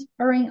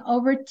transferring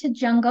over to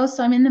Jungo,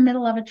 so I'm in the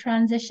middle of a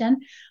transition.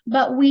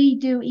 But we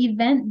do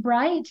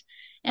Eventbrite.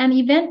 And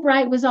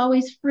Eventbrite was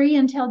always free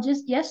until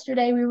just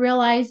yesterday. We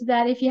realized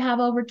that if you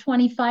have over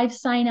 25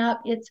 sign up,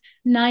 it's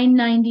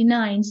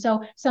 $9.99.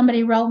 So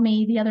somebody wrote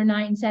me the other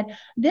night and said,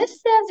 this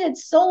says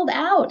it's sold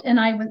out. And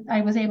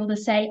I was able to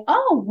say,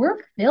 oh, we're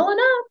filling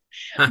up.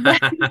 But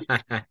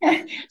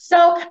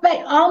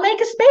I'll make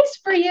a space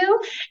for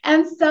you.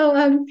 And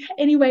so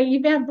anyway,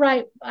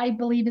 Eventbrite, I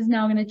believe, is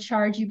now going to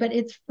charge you, but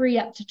it's free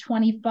up to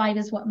 25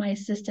 is what my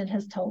assistant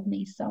has told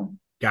me. So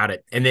got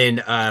it. And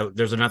then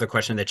there's another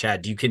question in the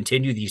chat. Do you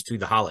continue these through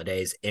the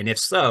holidays? And if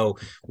so,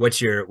 what's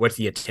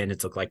the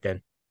attendance look like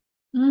then?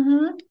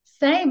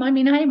 Same. I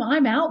mean,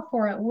 I'm out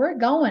for it. We're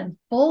going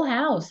full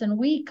house, and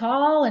we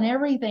call and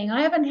everything.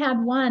 I haven't had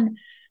one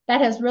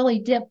that has really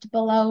dipped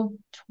below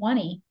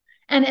 20.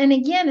 And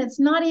again, it's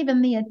not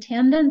even the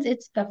attendance,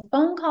 it's the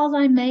phone calls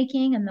I'm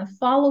making and the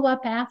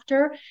follow-up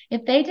after.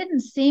 If they didn't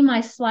see my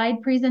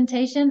slide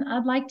presentation,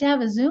 I'd like to have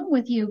a Zoom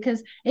with you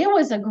because it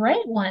was a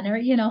great one, or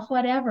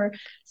whatever.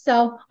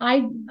 So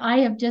I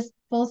have just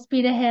full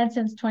speed ahead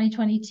since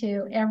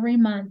 2022. Every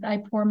month I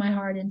pour my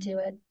heart into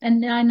it.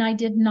 And I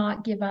did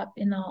not give up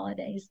in the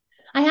holidays.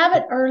 I have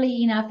it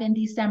early enough in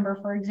December,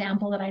 for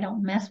example, that I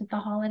don't mess with the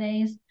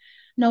holidays.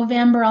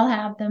 November, I'll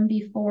have them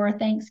before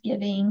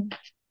Thanksgiving.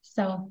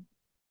 So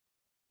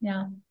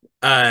yeah.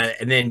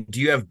 And then do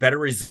you have better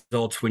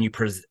results when you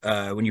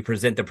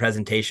present the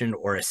presentation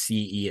or a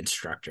CE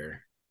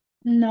instructor?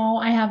 No,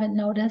 I haven't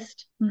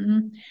noticed.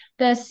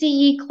 The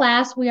CE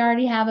class, we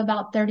already have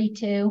about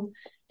 32.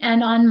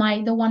 And on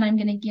the one I'm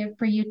going to give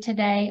for you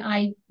today,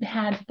 I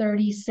had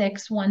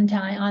 36 one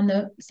time on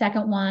the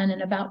second one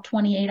and about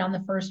 28 on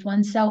the first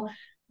one. So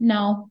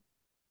no,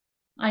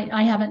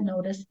 I haven't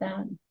noticed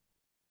that.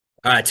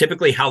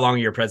 Typically, how long are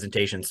your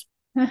presentations?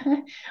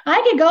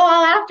 I could go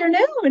all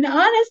afternoon.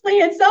 Honestly,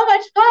 it's so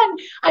much fun.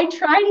 I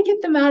try to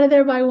get them out of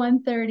there by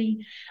 1:30.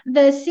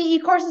 The CE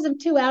courses of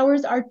 2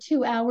 hours are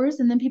 2 hours,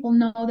 and then people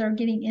know they're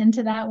getting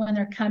into that when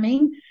they're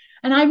coming.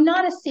 And I'm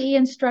not a CE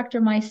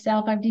instructor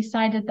myself. I've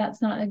decided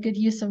that's not a good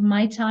use of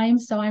my time,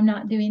 so I'm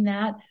not doing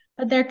that.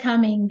 But they're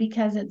coming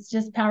because it's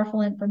just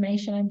powerful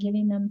information I'm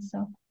giving them.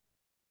 So.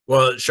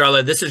 Well,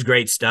 Sharla, this is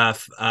great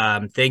stuff.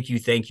 Thank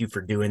you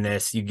for doing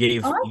this. You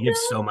give Awesome.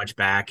 so much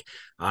back.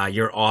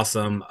 You're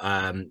awesome.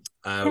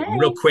 Hey.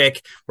 Real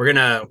quick, we're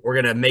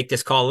gonna make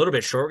this call a little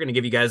bit short. We're gonna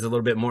give you guys a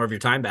little bit more of your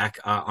time back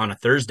on a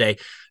Thursday.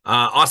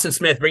 Austin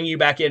Smith, bringing you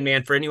back in,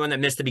 man. For anyone that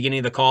missed the beginning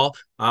of the call,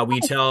 we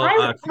tell.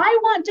 I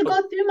want to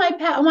go through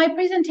my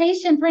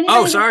presentation for anybody.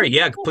 Oh, sorry.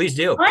 Yeah, please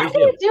do. I'm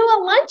going to do a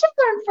lunch and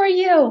learn for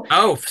you.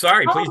 Oh,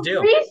 sorry. Please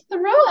do.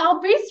 I'll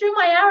breeze through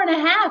my hour and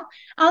a half.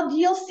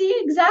 You'll see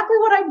exactly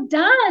what I've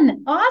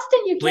done. Austin,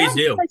 you can't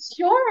do it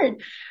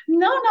short.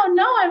 No.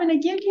 I'm going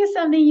to give you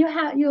something.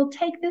 You'll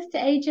take this to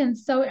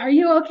agents. So are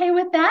you okay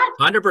with that?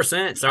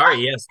 100%. Sorry.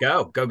 Yes.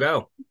 Go.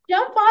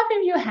 Jump off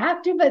if you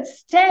have to, but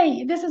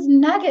stay. This is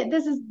nugget.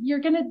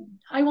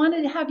 I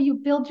wanted to have you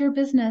build your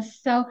business.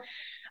 So,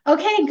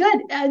 okay,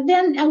 good.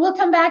 Then we'll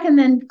come back and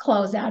then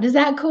close out. Is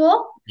that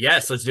cool?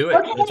 Yes, let's do it.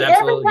 Okay, let's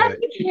absolutely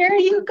everybody, here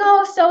you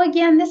go. So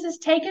again, this is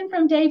taken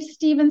from Dave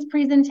Stevens'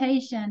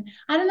 presentation.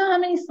 I don't know how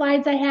many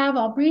slides I have.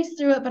 I'll breeze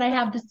through it, but I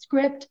have the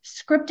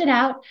scripted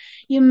out.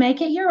 You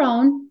make it your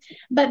own.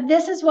 But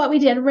this is what we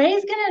did.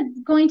 Ray's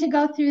going to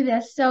go through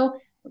this. So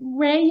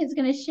Ray is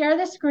going to share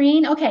the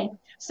screen. Okay.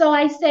 So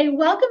I say,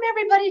 welcome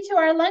everybody to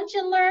our Lunch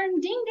and Learn,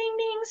 ding, ding,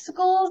 ding,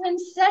 schools in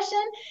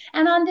session.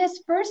 And on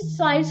this first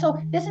slide, so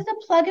this is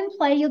a plug and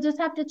play. You'll just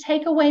have to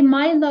take away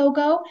my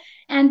logo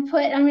and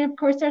of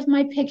course, there's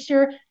my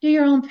picture, do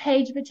your own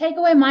page, but take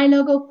away my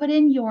logo, put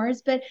in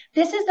yours. But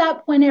this is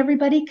up when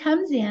everybody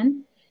comes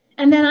in.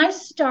 And then I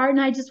start and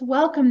I just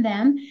welcome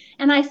them.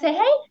 And I say,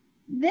 hey,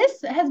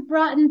 this has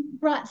brought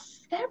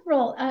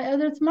several,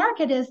 this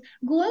market is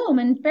gloom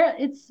and fair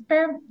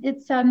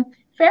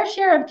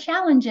share of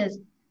challenges.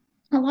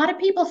 A lot of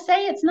people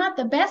say it's not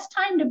the best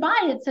time to buy.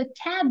 It's a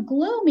tad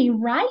gloomy,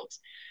 right?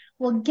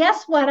 Well,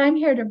 guess what? I'm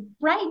here to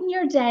brighten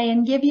your day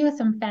and give you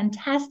some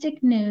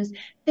fantastic news.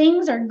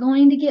 Things are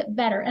going to get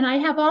better. And I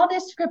have all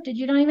this scripted.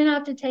 You don't even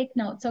have to take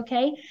notes,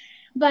 okay?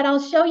 But I'll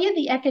show you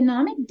the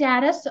economic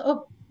data.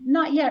 So,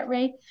 not yet,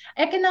 Ray.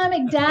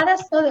 Economic data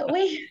so that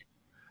we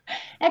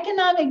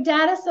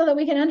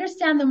can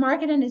understand the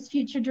market and its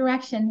future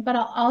direction. But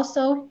I'll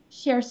also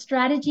share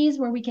strategies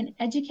where we can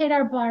educate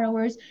our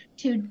borrowers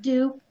to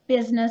do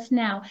business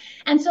now.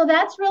 And so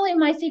that's really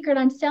my secret.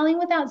 I'm selling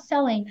without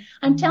selling.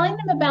 I'm telling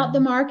them about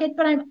the market,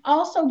 but I'm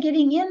also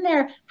getting in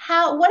there.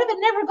 What if it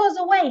never goes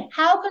away?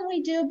 How can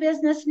we do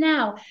business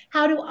now?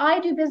 How do I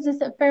do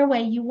business at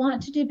Fairway? You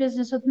want to do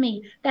business with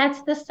me.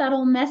 That's the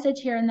subtle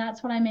message here, and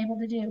that's what I'm able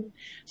to do.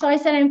 So I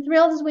said, I'm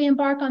thrilled as we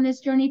embark on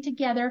this journey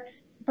together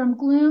from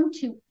gloom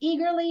to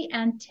eagerly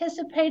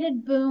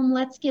anticipated boom.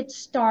 Let's get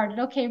started.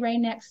 Okay, Ray,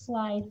 next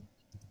slide.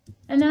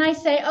 And then I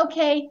say,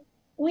 okay,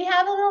 we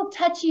have a little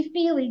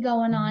touchy-feely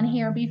going on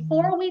here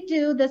before we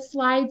do the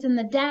slides and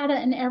the data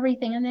and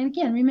everything. And then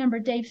again, remember,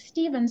 Dave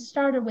Stevens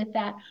started with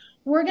that.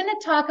 We're going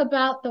to talk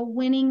about the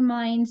winning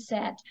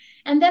mindset.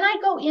 And then I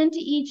go into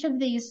each of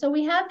these. So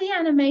we have the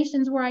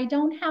animations where I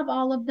don't have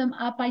all of them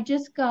up. I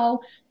just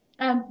go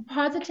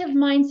positive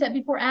mindset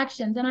before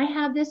actions. And I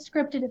have this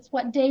scripted. It's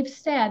what Dave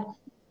said.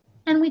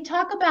 And we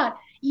talk about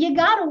you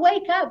got to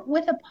wake up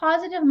with a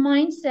positive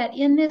mindset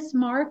in this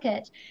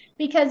market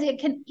because it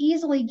can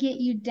easily get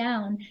you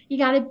down. You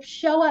got to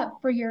show up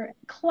for your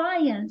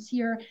clients,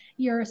 your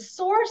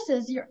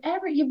sources,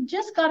 you've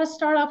just got to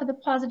start off with a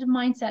positive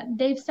mindset. And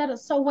Dave said it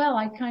so well.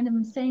 I kind of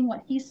am saying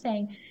what he's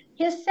saying.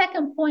 His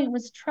second point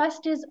was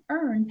trust is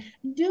earned.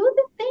 Do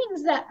the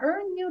things that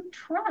earn you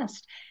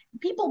trust.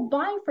 People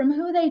buy from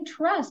who they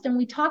trust, and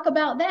we talk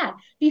about that.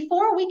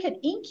 Before we could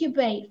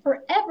incubate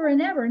forever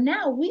and ever.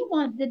 Now we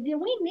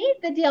need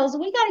the deals.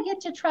 We got to get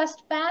to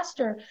trust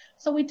faster.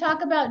 So we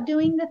talk about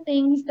doing the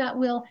things that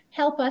will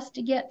help us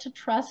to get to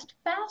trust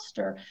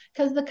faster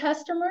because the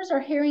customers are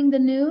hearing the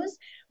news.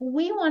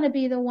 We want to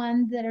be the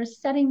ones that are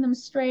setting them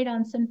straight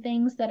on some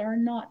things that are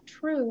not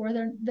true or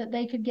that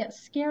they could get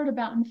scared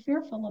about and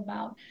fearful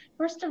about.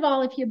 First of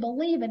all, if you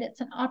believe it,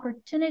 it's an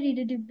opportunity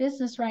to do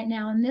business right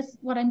now. And this,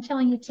 what I'm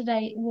telling you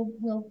today,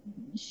 we'll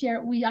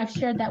share. I've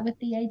shared that with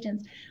the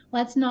agents.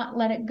 Let's not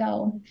let it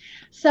go.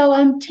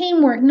 So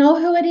teamwork, know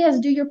who it is,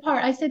 do your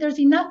part. I say there's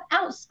enough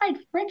outside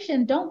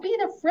friction. Don't be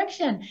the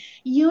friction.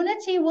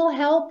 Unity will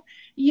help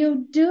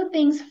you do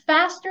things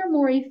faster,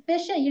 more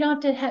efficient. You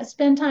don't have to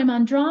spend time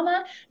on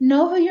drama.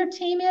 Know who your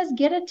team is.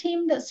 Get a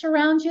team that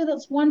surrounds you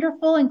that's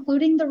wonderful,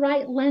 including the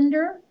right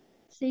lender.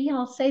 See,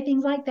 I'll say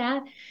things like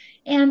that.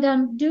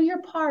 And do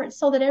your part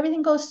so that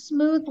everything goes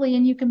smoothly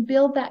and you can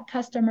build that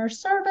customer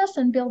service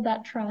and build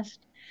that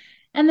trust.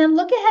 And then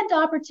look ahead to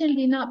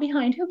opportunity, not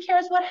behind. Who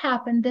cares what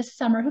happened this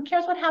summer? Who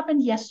cares what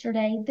happened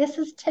yesterday? This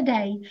is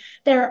today.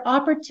 There are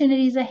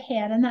opportunities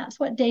ahead, and that's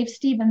what Dave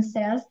Stevens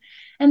says.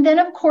 And then,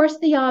 of course,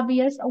 the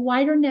obvious, a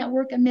wider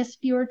network amidst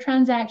fewer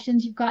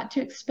transactions. You've got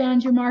to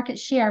expand your market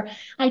share.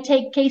 I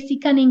take Casey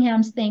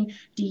Cunningham's thing.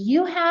 Do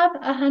you have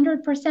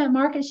 100%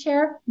 market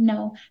share?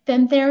 No.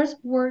 Then there's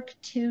work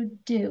to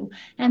do.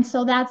 And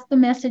so that's the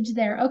message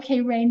there.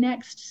 Okay, Ray,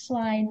 next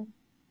slide.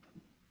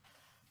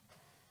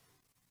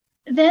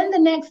 Then the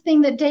next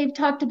thing that Dave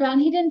talked about,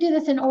 and he didn't do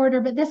this in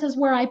order, but this is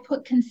where I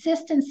put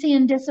consistency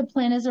and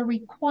discipline as a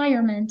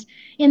requirement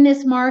in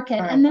this market.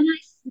 Right. And then I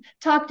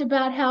talked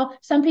about how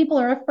some people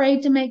are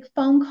afraid to make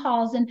phone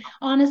calls. And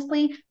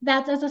honestly,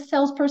 that's, as a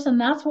salesperson,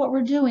 that's what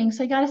we're doing.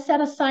 So you got to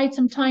set aside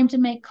some time to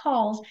make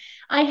calls.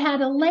 I had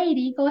a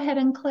lady, go ahead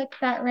and click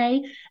that,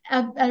 Ray,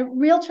 a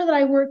realtor that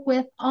I work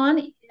with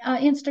on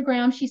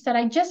Instagram. She said,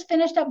 I just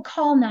finished up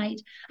call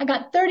night. I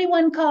got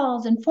 31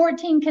 calls and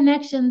 14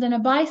 connections and a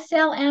buy,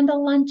 sell, and a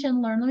lunch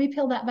and learn. Let me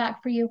peel that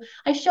back for you.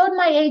 I showed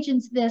my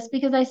agents this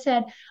because I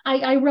said,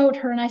 I wrote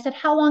her and I said,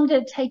 how long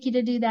did it take you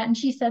to do that? And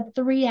she said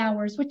 3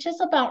 hours, which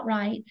is about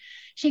right.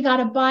 She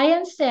got a buy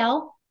and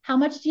sell. How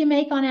much do you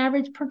make on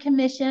average per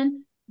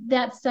commission?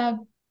 That's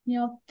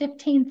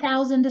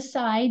 15,000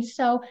 aside.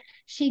 So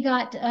she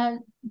got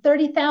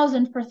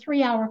 30,000 for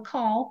 3 hour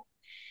call.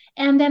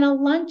 And then a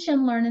lunch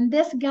and learn. And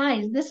this,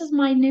 guys, this is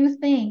my new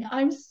thing.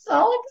 I'm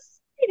so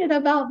excited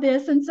about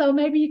this. And so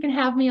maybe you can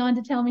have me on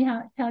to tell me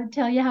how to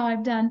tell you how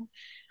I've done.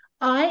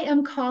 I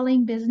am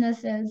calling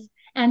businesses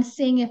and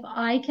seeing if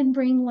I can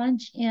bring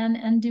lunch in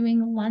and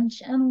doing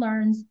lunch and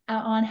learns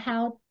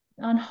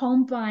on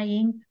home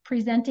buying,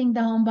 presenting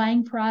the home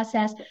buying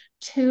process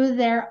to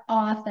their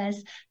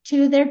office,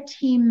 to their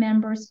team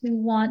members who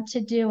want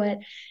to do it.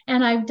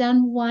 And I've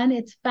done one,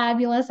 it's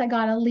fabulous. I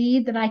got a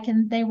lead that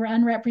they were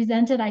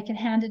unrepresented. I could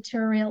hand it to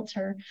a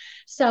realtor.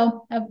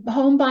 So a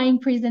home buying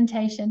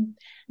presentation.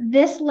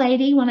 This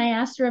lady, when I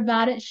asked her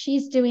about it,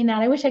 she's doing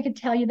that. I wish I could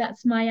tell you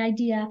that's my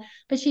idea,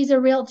 but she's a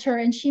realtor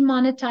and she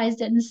monetized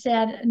it and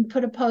said, and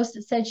put a post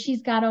that said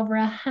she's got over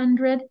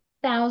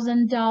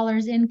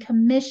 $100,000 in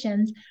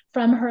commissions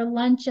from her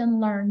lunch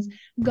and learns,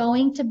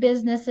 going to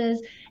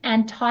businesses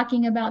and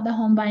talking about the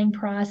home buying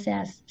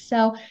process.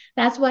 So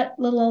that's what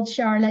little old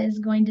Sharla is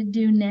going to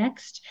do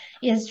next,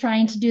 is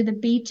trying to do the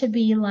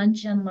B2B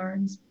lunch and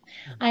learns.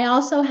 I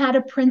also had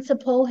a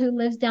principal who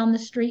lives down the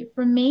street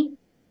from me,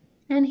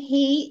 and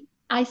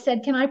I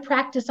said, can I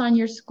practice on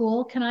your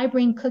school? Can I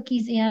bring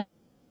cookies in?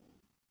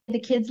 The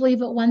kids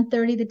leave at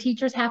 1:30. The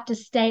teachers have to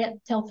stay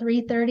until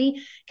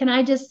 3:30. Can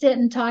I just sit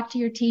and talk to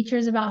your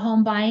teachers about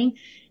home buying?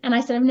 And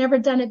I said, I've never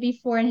done it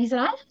before. And he said,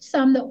 I have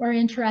some that were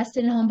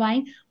interested in home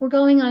buying. We're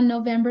going on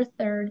November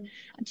 3rd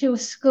to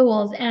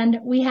schools, and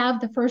we have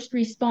the first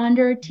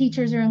responder.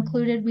 Teachers are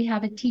included. We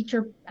have a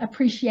teacher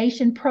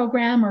appreciation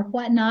program or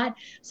whatnot.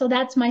 So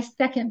that's my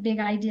second big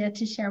idea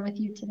to share with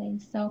you today.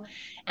 So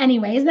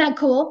anyway, isn't that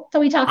cool? So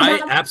we talk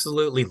about. I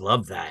absolutely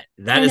love that.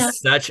 That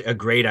is such a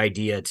great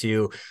idea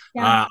too.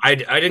 Yeah.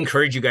 I'd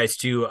encourage you guys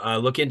to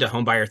look into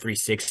Homebuyer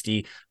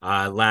 360.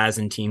 Laz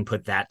and team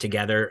put that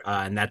together,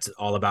 and that's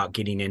all about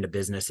getting into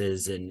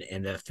businesses and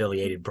the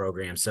affiliated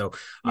program. So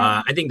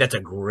I think that's a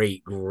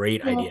great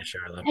idea,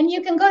 Sharla. And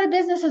you can go to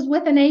businesses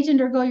with an agent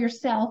or go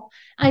yourself.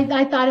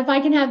 I thought if I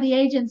can have the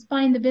agents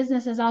find the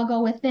businesses, I'll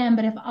go with them.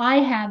 But if I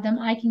have them,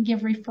 I can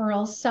give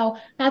referrals. So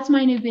that's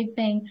my new big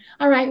thing.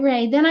 All right,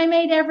 Ray. Then I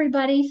made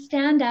everybody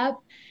stand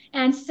up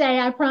and say,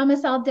 I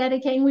promise I'll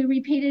dedicate. And we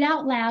repeated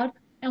out loud.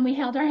 And we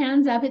held our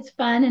hands up. It's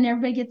fun and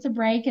everybody gets a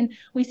break. And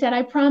we said,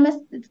 I promise.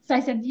 So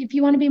I said, if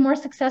you want to be more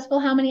successful,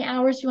 how many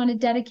hours do you want to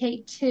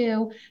dedicate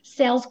to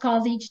sales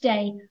calls each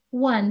day?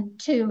 1,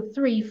 2,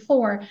 3,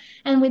 4.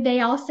 And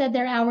they all said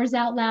their hours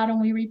out loud, and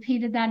we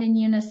repeated that in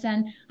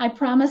unison. I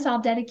promise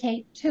I'll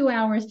dedicate 2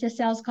 hours to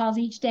sales calls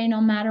each day,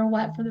 no matter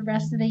what, for the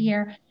rest of the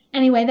year.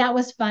 Anyway, that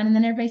was fun. And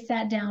then everybody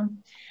sat down.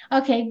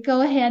 Okay,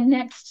 go ahead.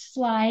 Next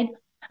slide.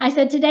 I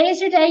said, today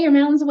is your day, your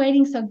mountain's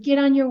waiting, so get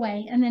on your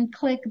way. And then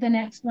click the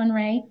next one,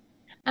 Ray.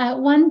 The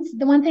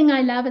one thing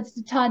I love, it's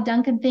the Todd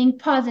Duncan thing,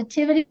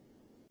 positivity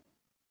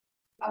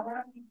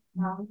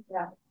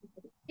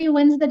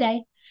wins the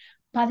day.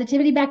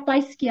 Positivity backed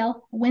by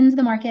skill wins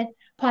the market.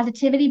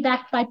 Positivity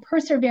backed by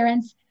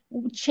perseverance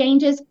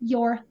changes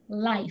your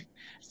life.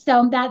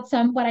 So that's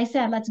what I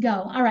said. Let's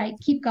go. All right,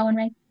 keep going,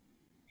 Ray.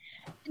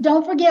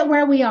 Don't forget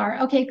where we are.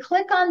 Okay,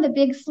 click on the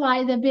big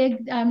slide,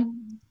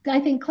 I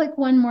think click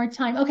one more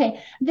time.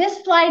 Okay,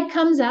 this slide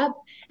comes up,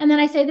 and then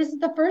I say this is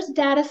the first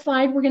data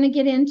slide we're going to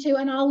get into,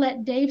 and I'll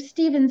let Dave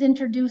Stevens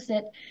introduce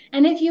it.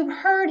 And if you've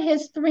heard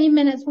his 3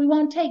 minutes, we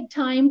won't take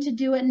time to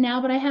do it now,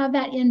 but I have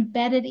that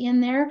embedded in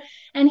there.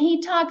 And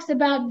he talks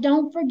about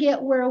don't forget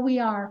where we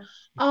are.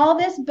 All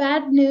this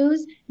bad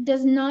news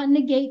does not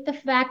negate the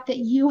fact that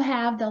you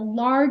have the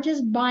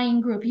largest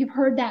buying group. You've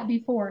heard that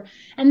before.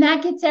 And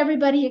that gets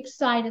everybody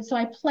excited. So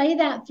I play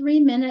that 3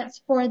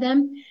 minutes for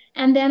them.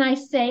 And then I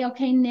say,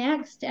 okay,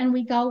 next. And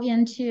we go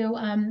into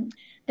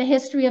the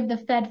history of the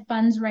Fed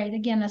funds rate.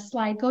 Again, a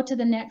slide. Go to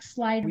the next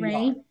slide,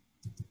 Ray.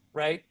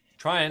 Right.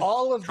 Trying.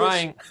 All of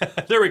trying.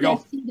 There we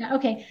go. Yes,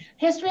 okay.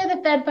 History of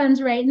the Fed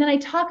funds rate. And then I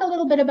talk a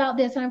little bit about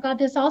this, and I've got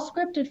this all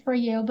scripted for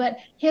you. But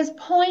his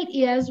point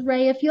is,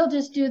 Ray, if you'll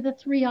just do the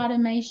 3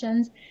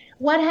 automations,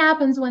 what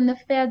happens when the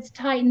Feds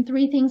tighten?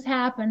 3 things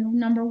happen.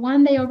 Number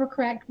 1, they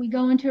overcorrect. We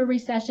go into a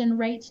recession.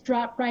 Rates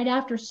drop right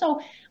after. So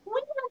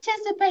we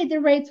anticipate the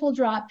rates will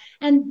drop.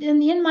 And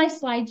in my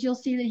slides, you'll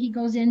see that he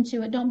goes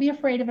into it. Don't be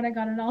afraid of it. I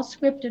got it all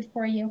scripted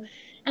for you.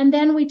 And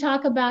then we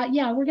talk about,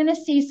 yeah, we're going to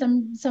see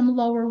some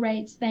lower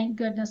rates, thank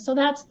goodness. So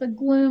that's the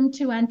gloom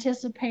to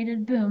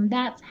anticipated boom.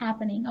 That's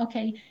happening.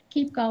 Okay,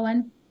 keep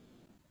going.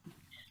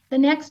 The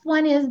next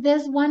one is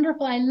this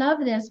wonderful. I love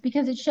this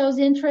because it shows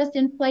interest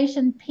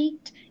inflation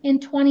peaked in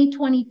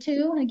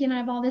 2022. Again, I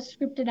have all this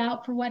scripted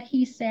out for what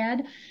he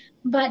said.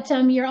 But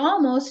you're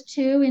almost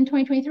to, in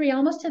 2023,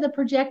 almost to the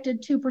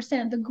projected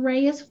 2%. The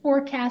gray is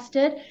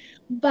forecasted,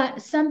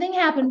 but something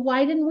happened.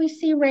 Why didn't we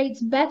see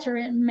rates better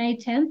in May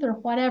 10th or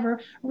whatever?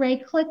 Ray,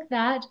 click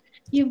that.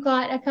 You've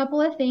got a couple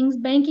of things: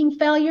 banking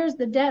failures,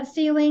 the debt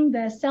ceiling,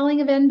 the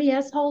selling of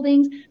NBS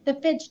holdings, the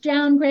Fitch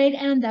downgrade,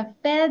 and the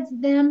Feds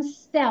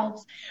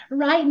themselves.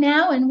 Right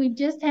now, and we've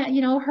just had,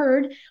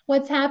 heard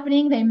what's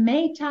happening. They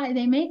may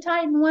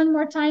tighten one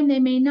more time, they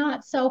may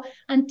not. So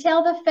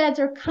until the Feds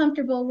are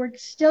comfortable, we're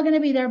still going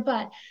to be there.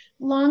 But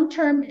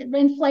long-term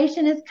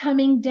inflation is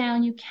coming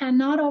down. You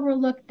cannot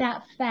overlook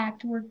that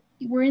fact.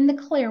 We're in the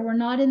clear. We're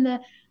not in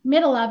the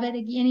middle of it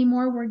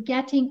anymore. We're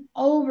getting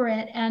over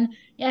it. And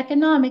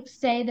economics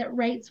say that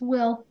rates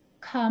will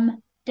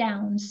come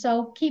down.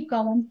 So keep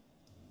going.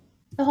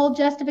 The whole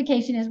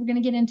justification is we're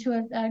going to get into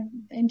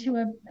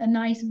a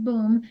nice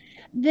boom.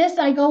 This,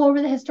 I go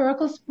over the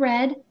historical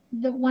spread,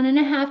 the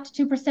 1.5%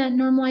 to 2%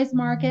 normalized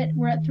market.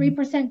 We're at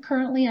 3%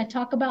 currently. I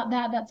talk about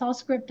that. That's all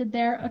scripted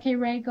there. Okay,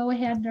 Ray, go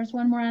ahead. There's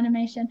one more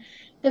animation.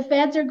 The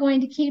Feds are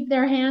going to keep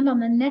their hand on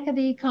the neck of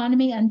the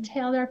economy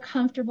until they're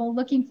comfortable,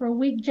 looking for a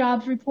weak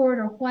jobs report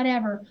or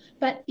whatever.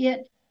 But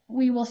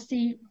we will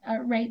see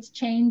rates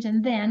change.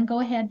 And then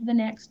go ahead to the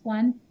next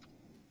one.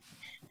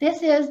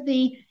 This is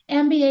the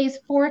MBA's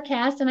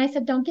forecast. And I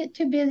said, don't get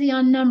too busy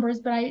on numbers,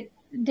 but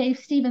Dave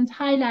Stevens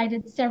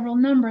highlighted several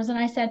numbers. And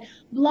I said,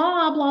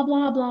 blah, blah,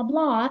 blah, blah,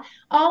 blah.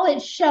 All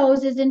it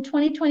shows is in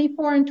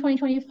 2024 and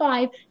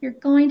 2025, you're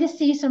going to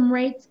see some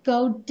rates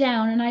go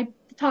down. And I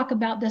talk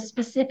about the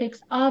specifics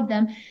of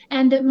them.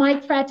 And that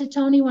Mike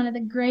Frattitoni, one of the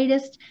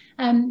greatest,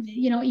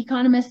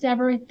 economists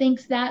ever,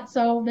 thinks that.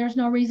 So there's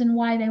no reason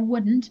why they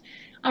wouldn't.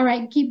 All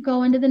right, keep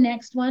going to the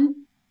next one.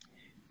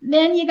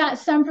 Then you got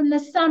some from the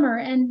summer,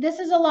 and this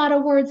is a lot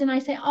of words. And I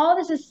say, all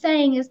this is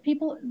saying is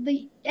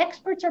the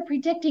experts are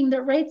predicting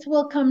that rates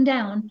will come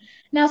down.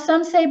 Now,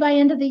 some say by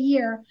end of the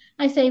year.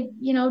 I say,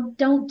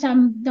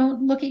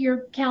 don't look at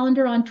your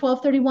calendar on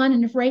 12/31,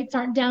 and if rates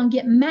aren't down,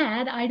 get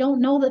mad. I don't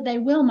know that they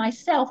will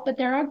myself, but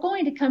they are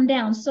going to come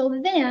down.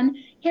 So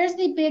then here's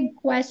the big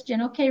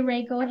question. Okay,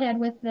 Ray, go ahead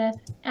with the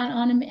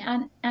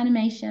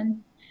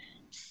animation.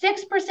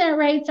 6%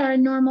 rates are a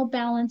normal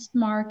balanced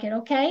market,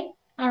 okay?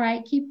 All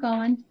right, keep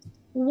going.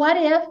 What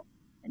if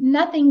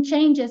nothing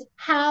changes?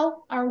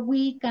 How are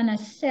we going to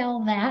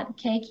sell that?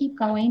 Okay, keep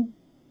going.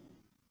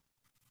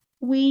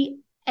 We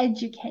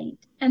educate.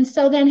 And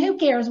so then who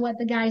cares what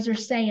the guys are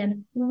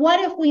saying? What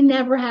if we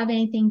never have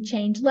anything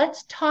change?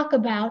 Let's talk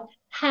about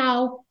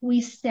how we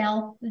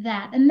sell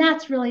that. And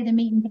that's really the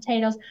meat and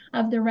potatoes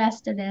of the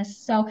rest of this.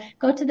 So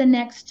go to the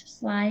next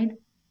slide.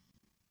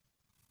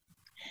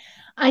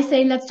 I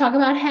say, let's talk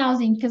about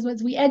housing, because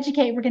as we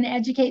educate, we're going to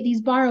educate these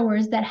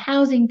borrowers that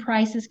housing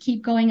prices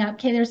keep going up.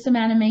 Okay, there's some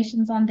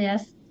animations on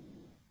this.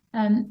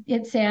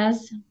 It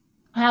says,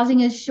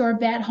 housing is sure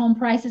bet, home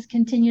prices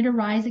continue to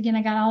rise. Again,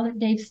 I got all that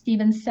Dave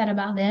Stevens said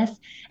about this.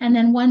 And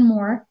then one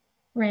more,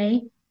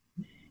 Ray,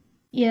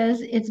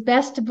 is it's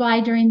best to buy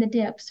during the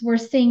dips. We're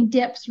seeing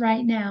dips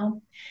right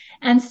now.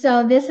 And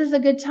so this is a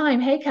good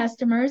time. Hey,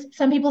 customers,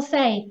 some people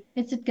say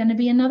it's going to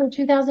be another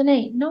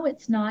 2008. No,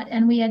 it's not.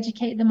 And we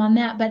educate them on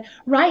that. But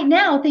right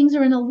now, things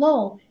are in a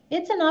lull.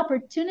 It's an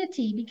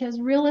opportunity because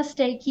real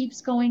estate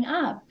keeps going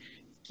up.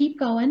 Keep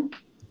going.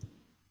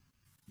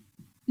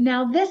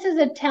 Now, this is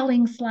a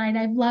telling slide.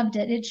 I've loved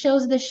it. It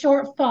shows the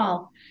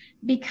shortfall.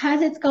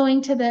 Because it's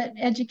going to the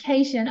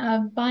education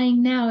of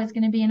buying now is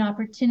going to be an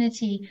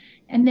opportunity.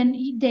 And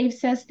then Dave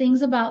says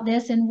things about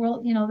this in the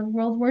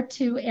World War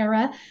II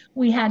era.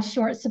 We had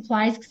short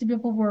supplies because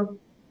people were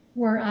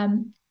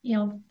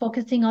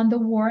focusing on the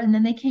war, and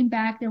then they came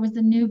back. There was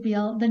the New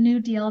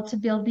Deal to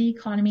build the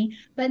economy.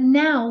 But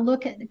now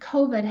look at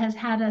COVID has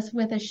had us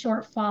with a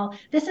shortfall.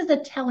 This is a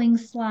telling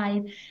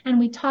slide, and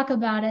we talk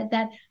about it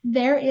that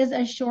there is a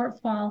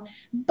shortfall,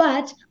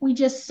 but we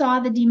just saw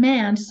the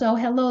demand. So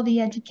hello,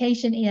 the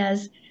education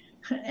is.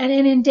 And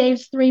in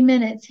Dave's 3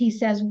 minutes, he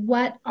says,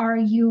 what are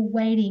you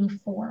waiting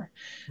for?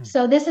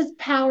 So this is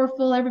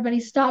powerful. Everybody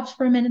stops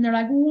for a minute and they're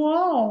like,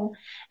 whoa.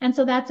 And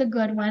so that's a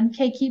good one.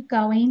 Okay, keep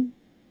going.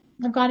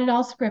 I've got it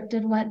all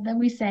scripted, what that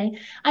we say.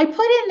 I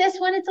put in this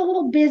one, it's a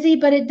little busy,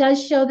 but it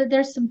does show that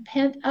there's some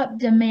pent up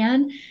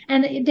demand.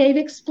 And Dave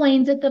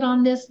explains it that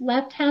on this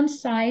left-hand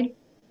side,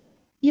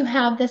 you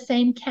have the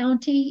same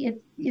county.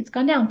 It's it's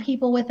gone down.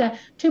 People with a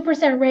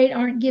 2% rate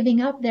aren't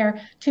giving up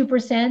their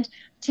 2%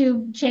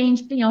 to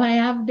change. I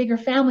have a bigger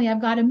family,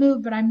 I've got to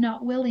move, but I'm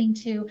not willing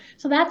to.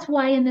 So that's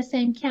why in the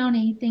same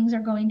county things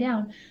are going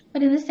down.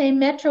 But in the same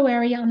metro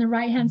area on the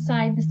right hand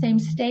side, the same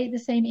state, the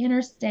same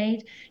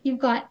interstate, you've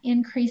got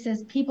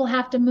increases. People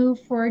have to move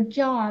for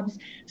jobs.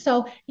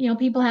 So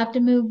people have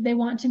to move, they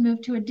want to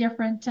move to a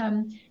different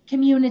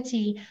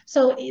community.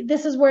 So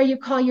this is where you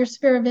call your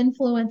sphere of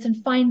influence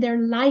and find their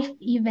life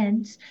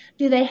events.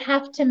 Do they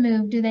have to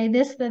move? Do they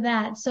this, the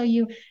that? So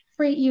you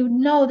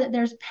know that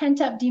there's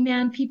pent up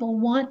demand. People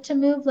want to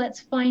move.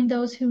 Let's find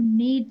those who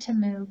need to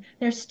move.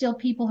 There's still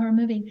people who are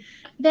moving.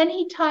 Then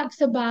he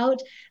talks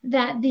about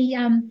that the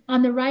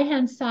on the right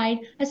hand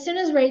side, as soon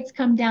as rates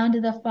come down to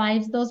the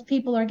fives, those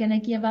people are going to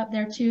give up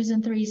their twos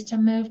and threes to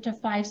move to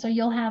five. So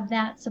you'll have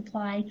that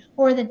supply,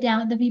 or the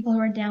people who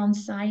are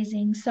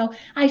downsizing. So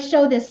I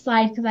show this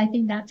slide because I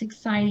think that's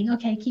exciting.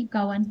 Okay, keep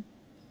going.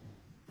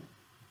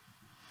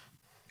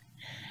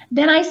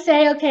 Then I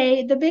say,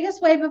 okay, the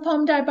biggest wave of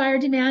home buyer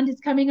demand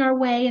is coming our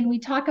way. And we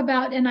talk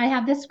about, and I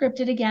have this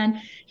scripted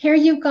again. Here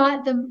you've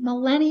got the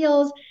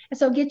millennials.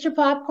 So get your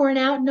popcorn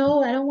out.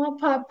 No, I don't want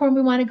popcorn.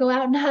 We want to go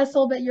out and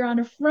hustle, but you're on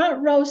a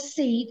front row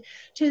seat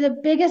to the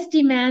biggest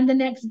demand the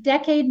next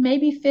decade,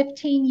 maybe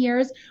 15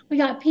 years. We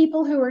got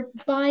people who are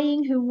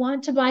buying, who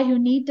want to buy, who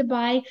need to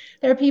buy.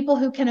 There are people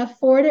who can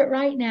afford it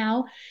right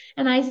now.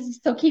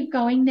 So keep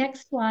going.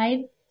 Next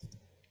slide.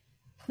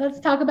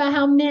 Let's talk about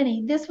how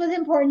many. This was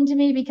important to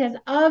me because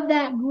of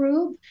that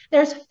group,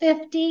 there's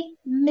 50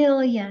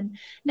 million.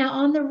 Now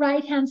on the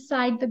right-hand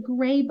side, the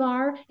gray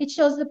bar, it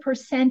shows the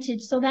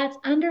percentage. So that's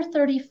under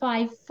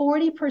 35,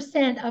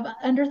 40% of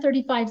under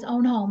 35's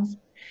own homes.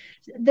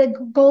 The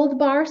gold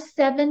bar,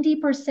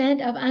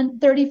 70% of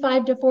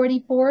 35 to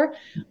 44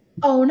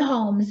 own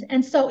homes.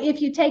 And so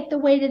if you take the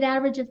weighted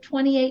average of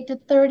 28 to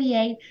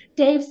 38,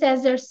 Dave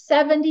says there's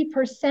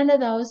 70% of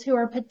those who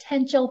are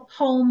potential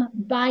home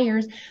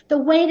buyers. The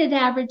weighted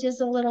average is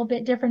a little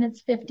bit different.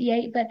 It's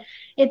 58, but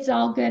it's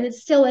all good.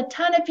 It's still a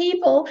ton of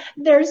people.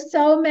 There's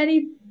so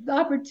many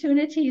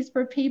opportunities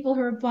for people who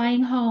are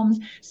buying homes.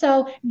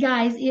 So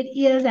guys, it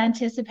is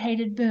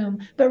anticipated boom,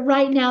 but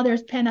right now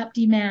there's pent-up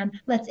demand.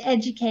 Let's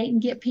educate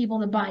and get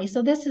people to buy.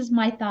 So this is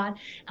my thought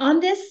on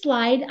this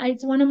slide.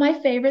 It's one of my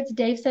favorites.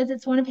 Dave says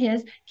it's one of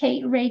his.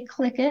 Kate Ray,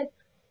 click it.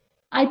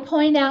 I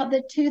point out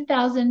that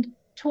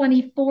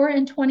 2024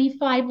 and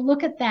 25,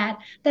 look at that.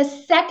 The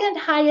second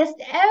highest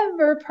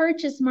ever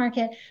purchase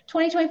market.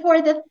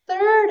 2024, the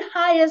third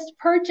highest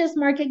purchase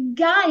market.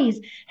 Guys,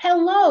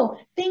 hello,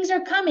 things are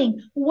coming.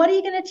 What are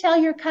you going to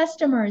tell your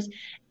customers?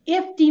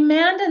 If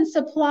demand and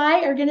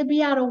supply are going to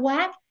be out of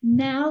whack,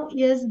 now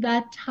is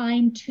the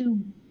time to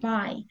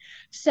buy.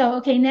 So,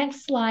 okay,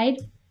 next slide.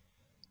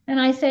 And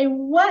I say,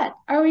 what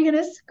are we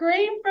going to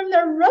scream from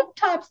the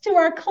rooftops to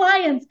our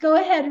clients? Go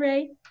ahead,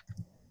 Ray.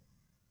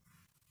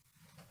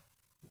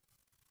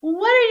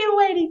 What are you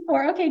waiting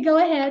for? Okay, go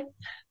ahead.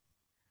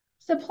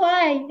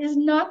 Supply is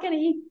not going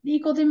to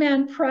equal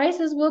demand.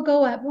 Prices will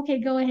go up. Okay,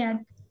 go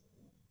ahead.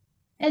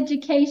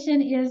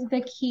 Education is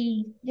the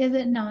key, is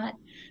it not?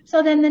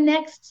 So then the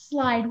next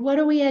slide, what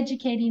are we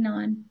educating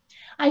on?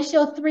 I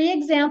show 3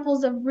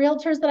 examples of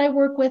realtors that I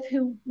work with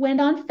who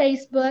went on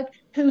Facebook,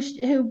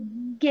 who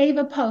gave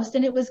a post,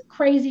 and it was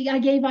crazy. I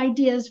gave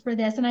ideas for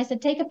this, and I said,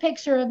 take a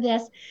picture of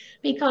this,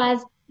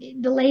 because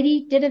the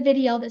lady did a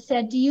video that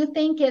said, do you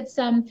think it's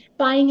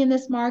buying in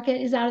this market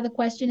is out of the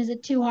question? Is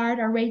it too hard?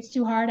 Are rates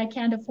too hard? I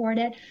can't afford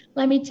it.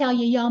 Let me tell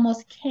you, you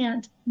almost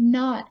can't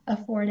not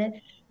afford it.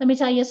 Let me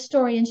tell you a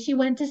story. And she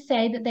went to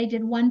say that they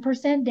did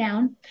 1%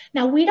 down.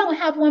 Now, we don't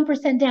have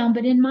 1% down,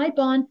 but in my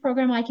bond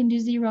program, I can do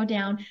 0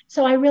 down.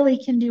 So I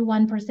really can do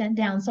 1%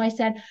 down. So I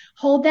said,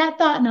 hold that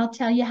thought and I'll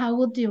tell you how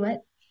we'll do it.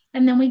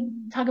 And then we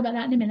talk about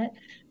that in a minute.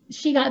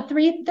 She got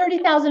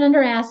 30,000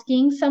 under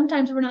asking.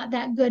 Sometimes we're not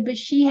that good, but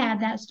she had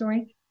that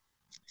story.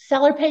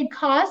 Seller paid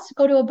costs,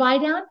 go to a buy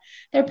down.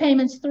 Their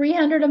payment's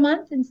 $300 a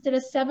month instead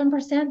of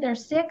 7%, they're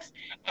 6%.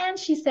 And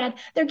she said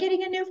they're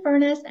getting a new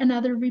furnace and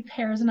other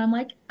repairs. And I'm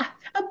like, a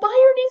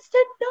buyer needs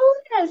to know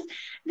this.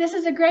 This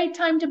is a great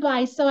time to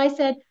buy. So I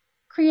said,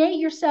 create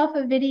yourself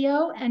a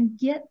video and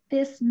get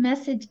this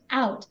message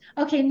out.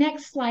 Okay,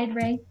 next slide,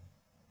 Ray.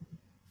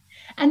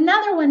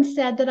 Another one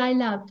said that I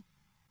loved.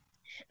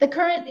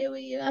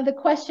 The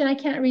question, I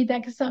can't read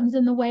that because something's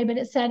in the way, but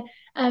it said,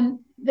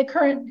 the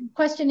current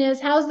question is,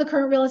 how's the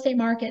current real estate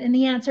market? And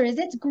the answer is,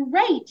 it's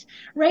great.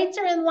 Rates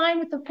are in line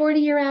with the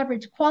 40-year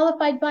average.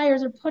 Qualified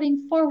buyers are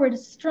putting forward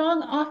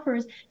strong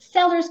offers.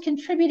 Sellers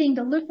contributing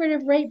to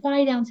lucrative rate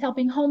buydowns,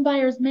 helping home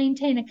buyers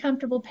maintain a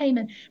comfortable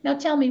payment. Now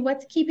tell me,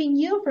 what's keeping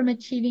you from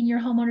achieving your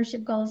home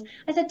ownership goals?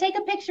 I said, take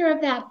a picture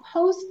of that,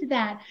 post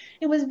that.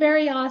 It was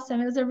very awesome.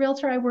 It was a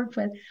realtor I worked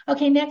with.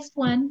 Okay, next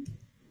one.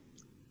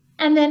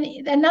 And then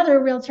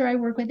another realtor I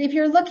work with, if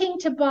you're looking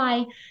to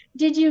buy,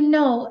 did you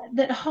know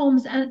that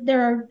homes,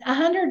 there are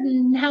 100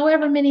 and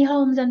however many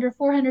homes under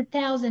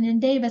 400,000 in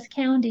Davis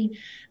County.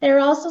 There are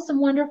also some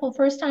wonderful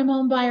first-time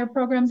home buyer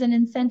programs and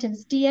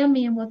incentives. DM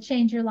me and we'll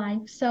change your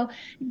life. So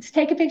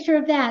take a picture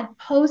of that,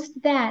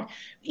 post that.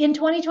 In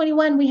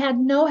 2021, we had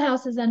no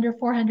houses under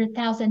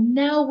 400,000.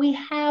 Now we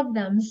have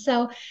them.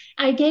 So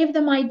I gave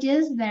them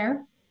ideas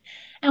there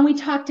and we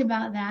talked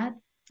about that.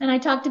 And I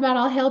talked about,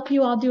 I'll help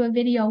you, I'll do a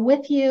video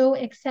with you,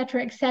 et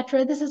cetera, et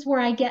cetera. This is where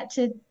I get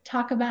to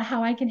talk about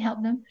how I can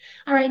help them.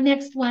 All right,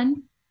 next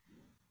one.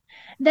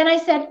 Then I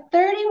said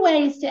 30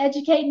 ways to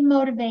educate and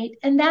motivate.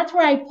 And that's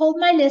where I pulled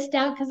my list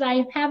out because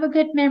I have a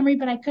good memory,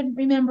 but I couldn't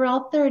remember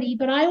all 30.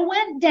 But I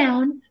went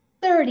down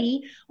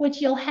 30,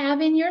 which you'll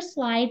have in your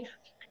slide.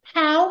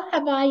 How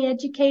have I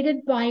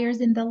educated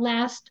buyers in the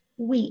last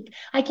week?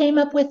 I came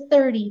up with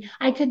 30.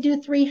 I could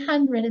do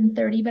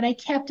 330, but I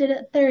kept it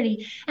at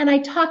 30. And I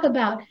talk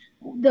about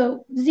the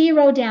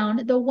 0 down,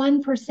 the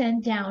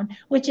 1% down,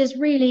 which is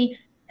really,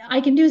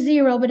 I can do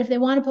 0, but if they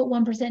want to put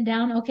 1%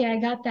 down, okay, I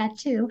got that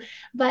too.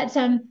 But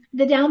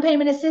the down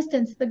payment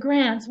assistance, the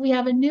grants, we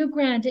have a new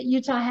grant at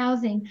Utah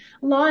Housing,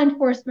 law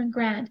enforcement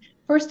grant,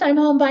 first-time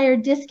home buyer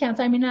discounts.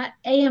 I mean, that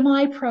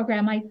AMI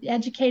program, I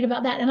educate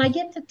about that. And I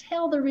get to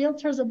tell the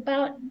realtors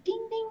about,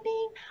 ding, ding,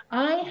 ding,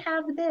 I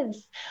have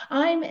this.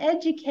 I'm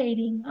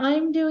educating.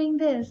 I'm doing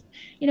this.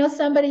 You know,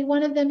 somebody,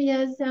 one of them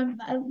is a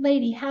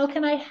lady, how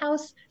can I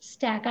house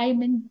stack?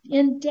 I'm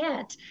in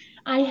debt.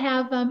 I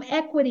have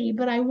equity,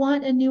 but I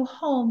want a new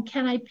home.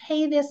 Can I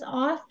pay this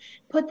off,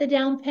 put the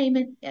down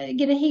payment,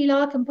 get a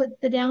HELOC and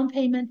put the down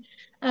payment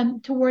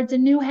towards a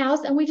new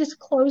house? And we just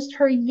closed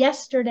her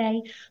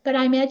yesterday, but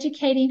I'm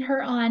educating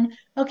her on,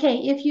 okay,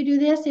 if you do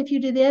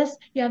this,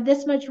 you have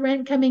this much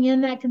rent coming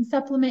in that can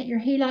supplement your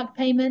HELOC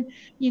payment.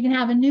 You can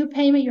have a new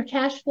payment, your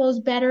cash flow is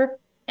better.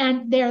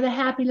 And they're the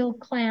happy little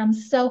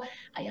clams. So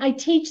I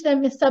teach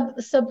them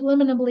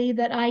subliminally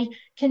that I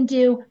can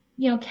do,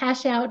 you know,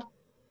 cash out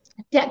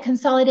debt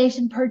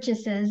consolidation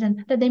purchases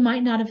and that they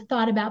might not have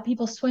thought about,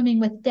 people swimming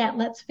with debt.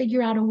 Let's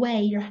figure out a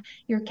way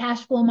your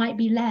cash flow might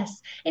be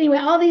less. Anyway,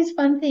 all these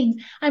fun things.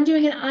 I'm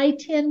doing an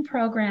I-10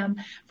 program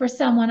for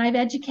someone. I've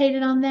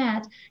educated on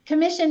that.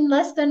 Commission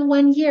less than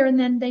 1 year. And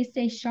then they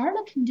say,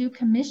 Sharla can do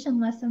commission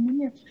less than 1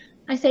 year.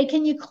 I say,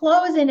 can you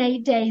close in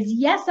 8 days?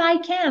 Yes, I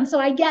can. So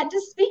I get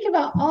to speak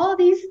about all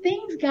these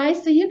things,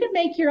 guys, so you can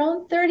make your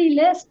own 30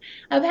 list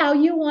of how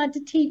you want to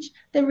teach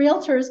the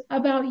realtors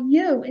about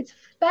you. It's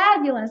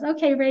fabulous.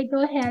 Okay, Ray,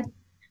 go ahead.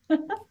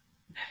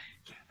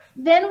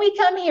 Then we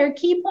come here,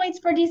 key points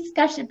for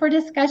discussion.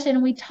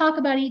 And we talk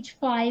about each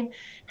 5.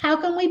 How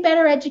can we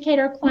better educate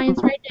our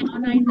clients right now?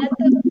 And I let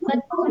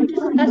them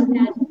discuss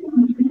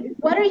that.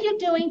 What are you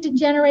doing to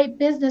generate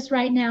business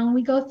right now? And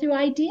we go through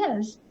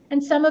ideas.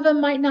 And some of them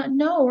might not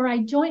know, or I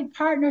joint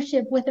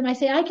partnership with them. I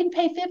say, I can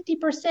pay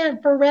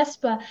 50% for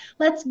RESPA.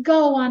 Let's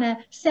go on a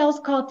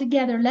sales call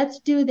together. Let's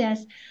do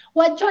this.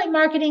 What joint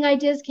marketing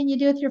ideas can you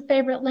do with your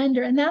favorite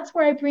lender? And that's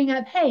where I bring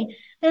up, hey,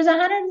 there's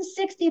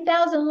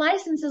 160,000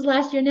 licenses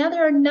last year. Now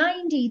there are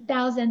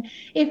 90,000.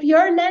 If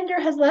your lender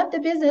has left the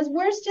business,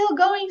 we're still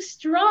going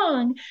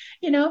strong,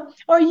 you know,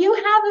 or you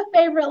have a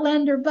favorite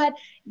lender, but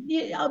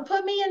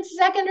put me in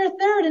second or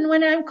third. And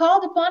when I'm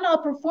called upon,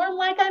 I'll perform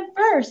like I'm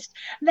first.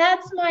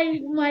 That's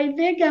my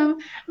big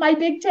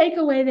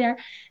takeaway there.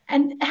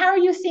 And how are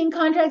you seeing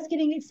contracts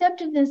getting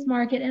accepted in this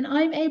market? And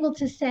I'm able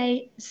to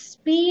say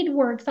speed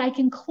works. I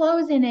can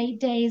close in 8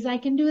 days. I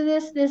can do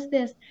this.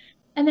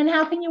 And then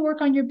how can you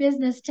work on your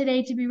business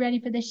today to be ready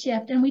for the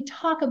shift? And we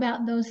talk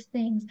about those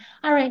things.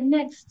 All right,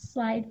 next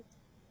slide.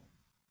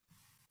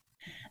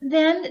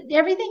 Then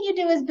everything you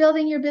do is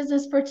building your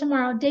business for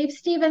tomorrow. Dave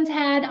Stevens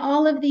had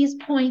all of these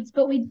points,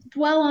 but we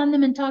dwell on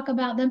them and talk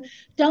about them.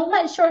 Don't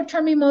let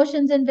short-term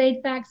emotions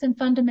invade facts and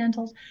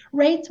fundamentals.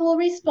 Rates will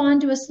respond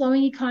to a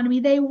slowing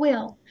economy. They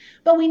will.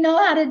 But we know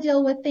how to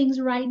deal with things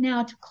right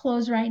now to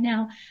close right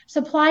now.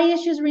 Supply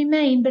issues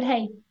remain, but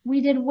hey,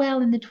 we did well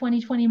in the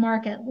 2020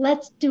 market.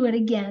 Let's do it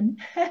again.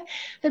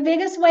 The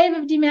biggest wave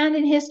of demand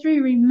in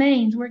history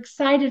remains. We're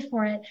excited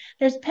for it.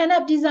 There's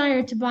pent-up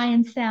desire to buy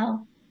and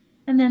sell.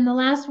 And then the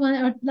last one,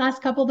 or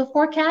last couple, the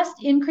forecast,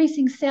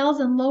 increasing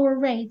sales and lower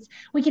rates.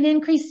 We can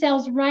increase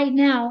sales right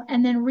now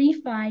and then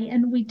refi,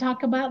 and we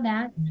talk about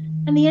that.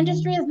 And the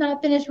industry is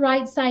not finished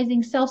right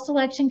sizing.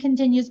 Self-selection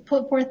continues,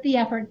 put forth the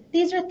effort.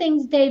 These are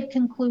things Dave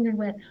concluded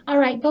with. All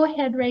right, go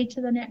ahead, Ray,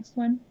 to the next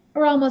one.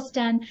 We're almost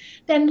done.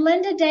 Then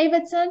Linda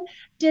Davidson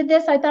did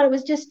this. I thought it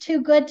was just too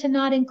good to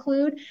not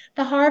include.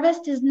 The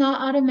harvest is not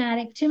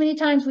automatic. Too many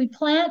times we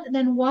plant,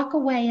 then walk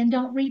away and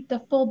don't reap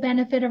the full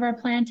benefit of our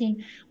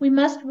planting. We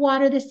must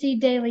water the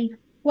seed daily.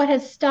 What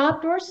has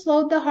stopped or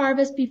slowed the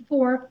harvest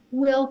before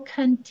will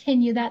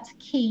continue. That's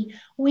key.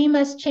 We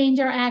must change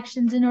our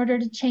actions in order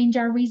to change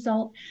our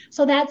result.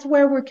 So that's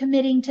where we're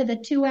committing to the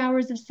 2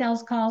 hours of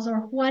sales calls or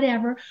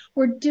whatever.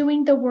 We're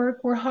doing the work,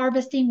 we're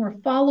harvesting, we're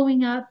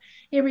following up.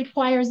 It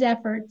requires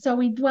effort. So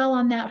we dwell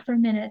on that for a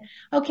minute.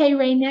 Okay,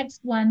 Ray, next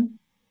one.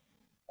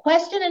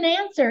 question and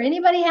answer.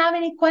 Anybody have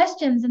any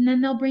questions? And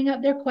then they'll bring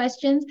up their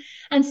questions.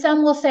 And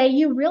some will say,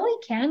 you really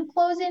can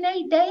close in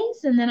 8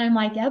 days? And then I'm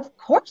like, of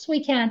course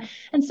we can.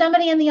 And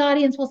somebody in the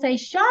audience will say,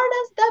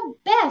 Sharla's the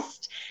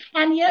best.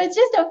 And, it's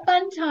just a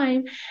fun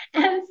time.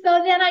 And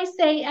so then I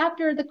say,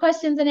 after the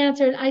questions and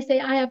answers, I say,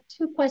 I have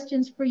 2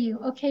 questions for you.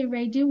 Okay,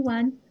 Ray, do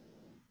one.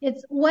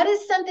 It's, what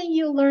is something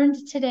you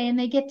learned today? And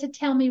they get to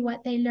tell me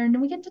what they learned,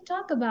 and we get to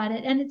talk about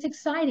it. And it's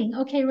exciting.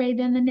 Okay, Ray,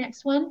 then the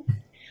next one.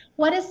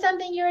 What is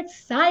something you're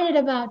excited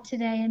about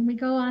today? And we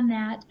go on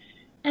that.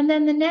 And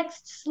then the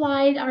next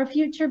slide, our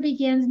future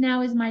begins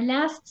now, is my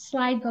last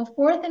slide. Go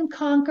forth and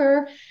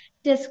conquer.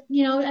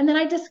 And then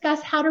I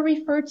discuss how to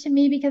refer to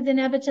me, because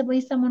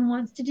inevitably someone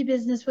wants to do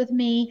business with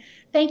me.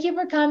 Thank you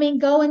for coming.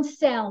 Go and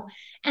sell.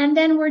 And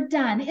then we're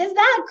done. Is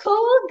that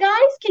cool,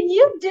 guys? Can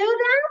you do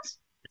that?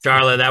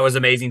 Sharla, that was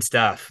amazing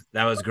stuff.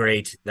 That was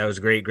great. That was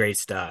great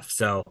stuff.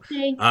 So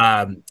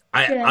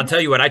I'll tell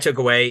you what I took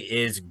away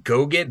is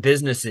go get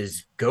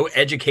businesses, go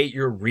educate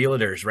your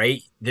realtors,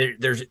 right?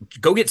 There's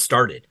go get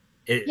started.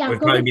 It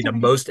would probably be the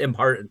most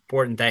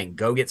important thing.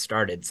 Go get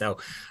started. So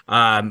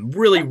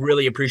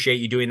really appreciate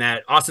you doing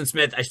that. Austin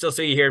Smith, I still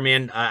see you here,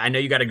 man. I know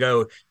you got to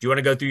go. Do you want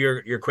to go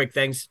through your quick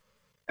things?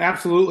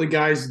 Absolutely,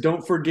 guys.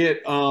 Don't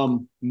forget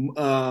on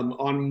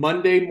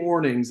Monday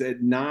mornings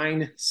at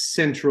 9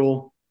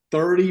 Central,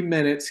 30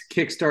 minutes,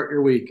 kickstart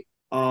your week.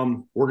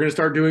 We're going to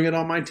start doing it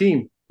on my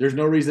team. There's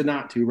no reason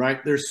not to,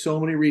 right? There's so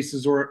many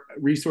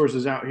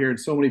resources out here and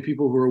so many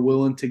people who are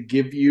willing to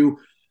give you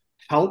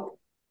help.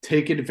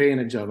 Take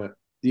advantage of it.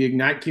 The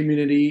Ignite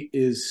community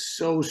is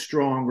so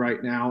strong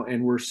right now,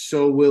 and we're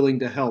so willing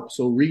to help.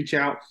 So reach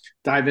out,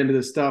 dive into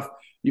this stuff.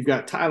 You've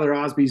got Tyler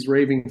Osby's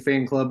Raving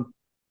Fan Club,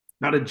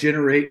 how to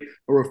generate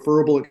a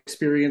referable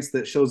experience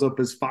that shows up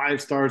as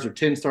 5 stars or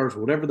 10 stars,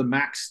 whatever the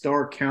max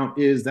star count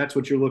is. That's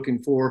what you're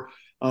looking for,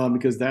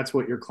 because that's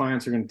what your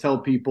clients are going to tell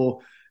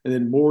people. And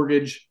then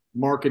mortgage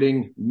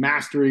marketing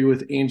mastery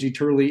with Angie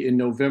Turley in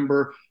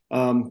November.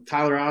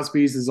 Tyler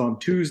Osby's is on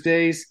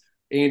Tuesdays.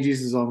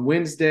 Angie's is on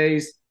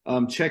Wednesdays.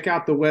 Check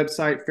out the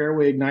website,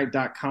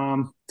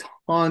 fairwayignite.com.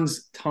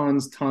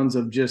 Tons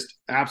of just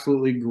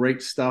absolutely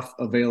great stuff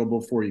available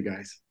for you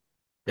guys.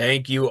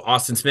 Thank you,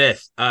 Austin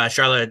Smith.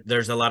 Sharla,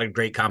 there's a lot of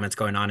great comments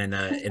going on in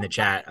the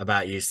chat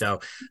about you. So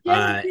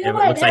it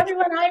looks like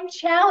everyone, I'm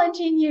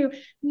challenging you.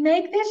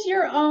 Make this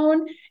your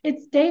own.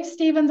 It's Dave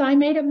Stevens. I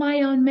made it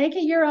my own. Make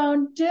it your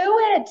own. Do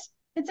it.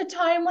 It's a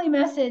timely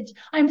message.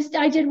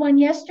 I did one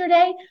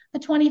yesterday, the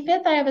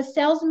 25th. I have a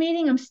sales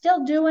meeting. I'm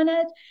still doing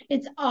it.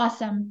 It's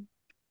awesome.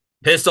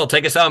 Pistol,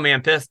 take us home,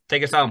 man.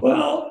 Take us home.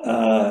 Well,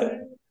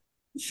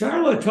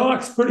 Sharla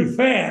talks pretty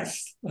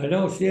fast. I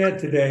know she had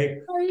today,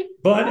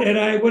 and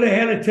I would have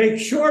had to take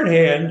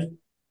shorthand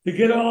to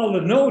get all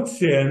the notes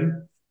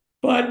in.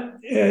 But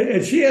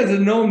and she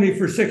hasn't known me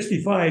for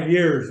 65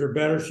 years or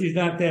better. She's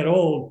not that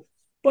old.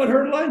 But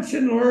her lunch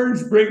and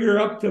learns bring her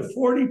up to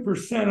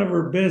 40% of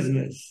her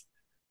business.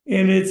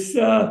 And it's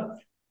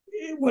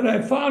what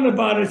I found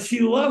about it,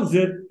 she loves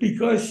it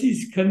because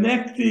she's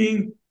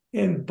connecting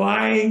and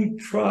buying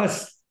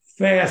trust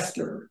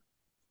faster.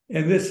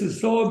 And this is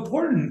so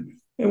important.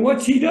 And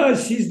what she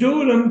does, she's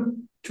doing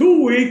them 2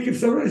 a week. If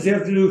sometimes you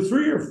have to do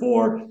 3 or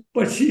 4,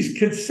 but she's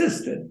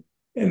consistent.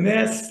 And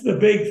that's the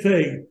big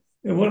thing.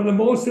 And one of the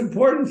most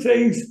important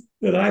things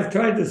that I've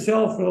tried to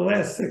sell for the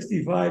last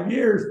 65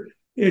 years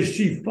is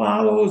she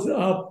follows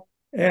up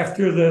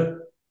after the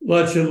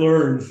lunch and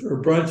learns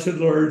or brunch and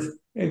learns.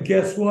 And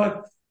guess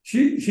what?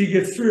 She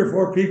gets 3 or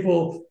 4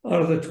 people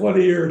out of the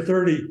 20 or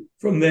 30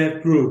 from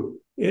that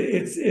group.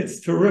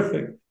 It's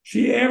terrific.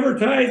 She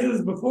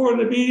advertises before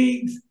the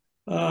meetings.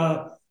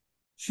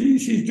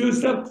 She's doing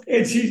stuff,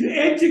 and she's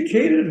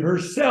educated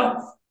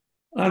herself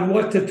on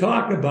what to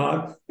talk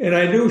about. And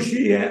I know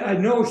she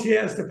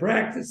has to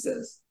practice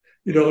this,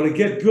 to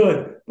get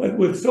good. But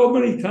with so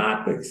many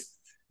topics,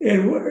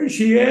 and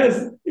she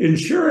has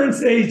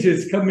insurance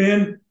agents come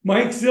in.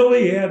 Mike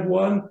Zilli had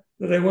one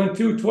that I went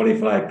to,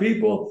 25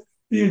 people.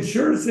 The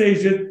insurance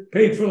agent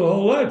paid for the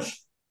whole lunch,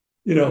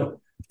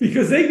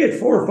 because they get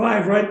 4 or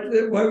 5 right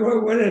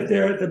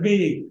there at the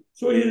meeting.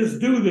 So you just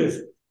do this.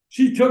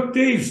 She took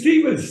Dave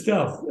Stevens'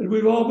 stuff, and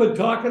we've all been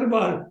talking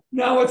about it.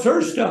 Now it's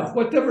her stuff.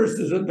 What difference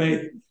does it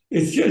make?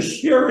 It's just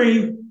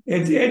sharing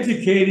and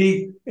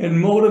educating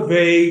and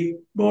motivating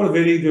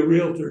the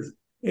realtors.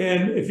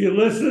 And if you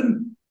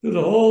listen to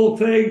the whole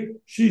thing,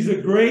 she's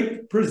a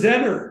great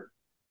presenter.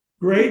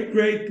 Great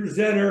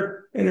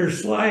presenter, and her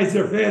slides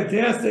are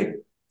fantastic.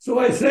 So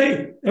I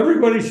say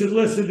everybody should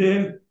listen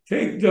in,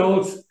 take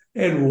notes,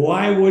 and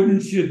why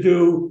wouldn't you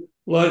do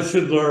lunch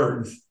and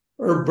learns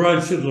or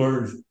brunch and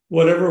learns,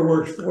 whatever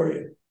works for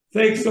you.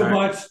 Thanks so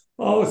much.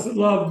 Always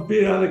love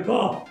being on the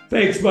call.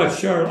 Thanks much,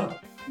 Sharla.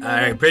 All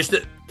right,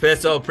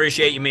 Pistol,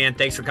 appreciate you, man.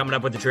 Thanks for coming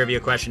up with the trivia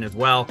question as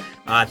well.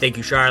 Thank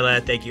you,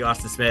 Sharla. Thank you,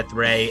 Austin Smith,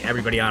 Ray,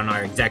 everybody on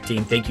our exec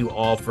team. Thank you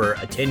all for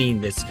attending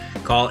this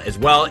call as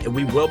well.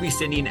 We will be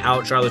sending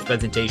out Sharla's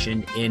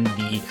presentation in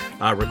the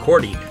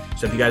recording.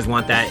 So if you guys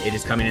want that, it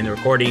is coming in the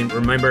recording.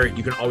 Remember,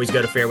 you can always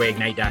go to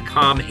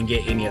fairwayignite.com and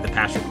get any of the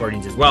past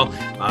recordings as well.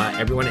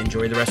 Everyone,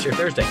 enjoy the rest of your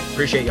Thursday.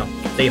 Appreciate y'all.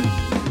 See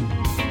you.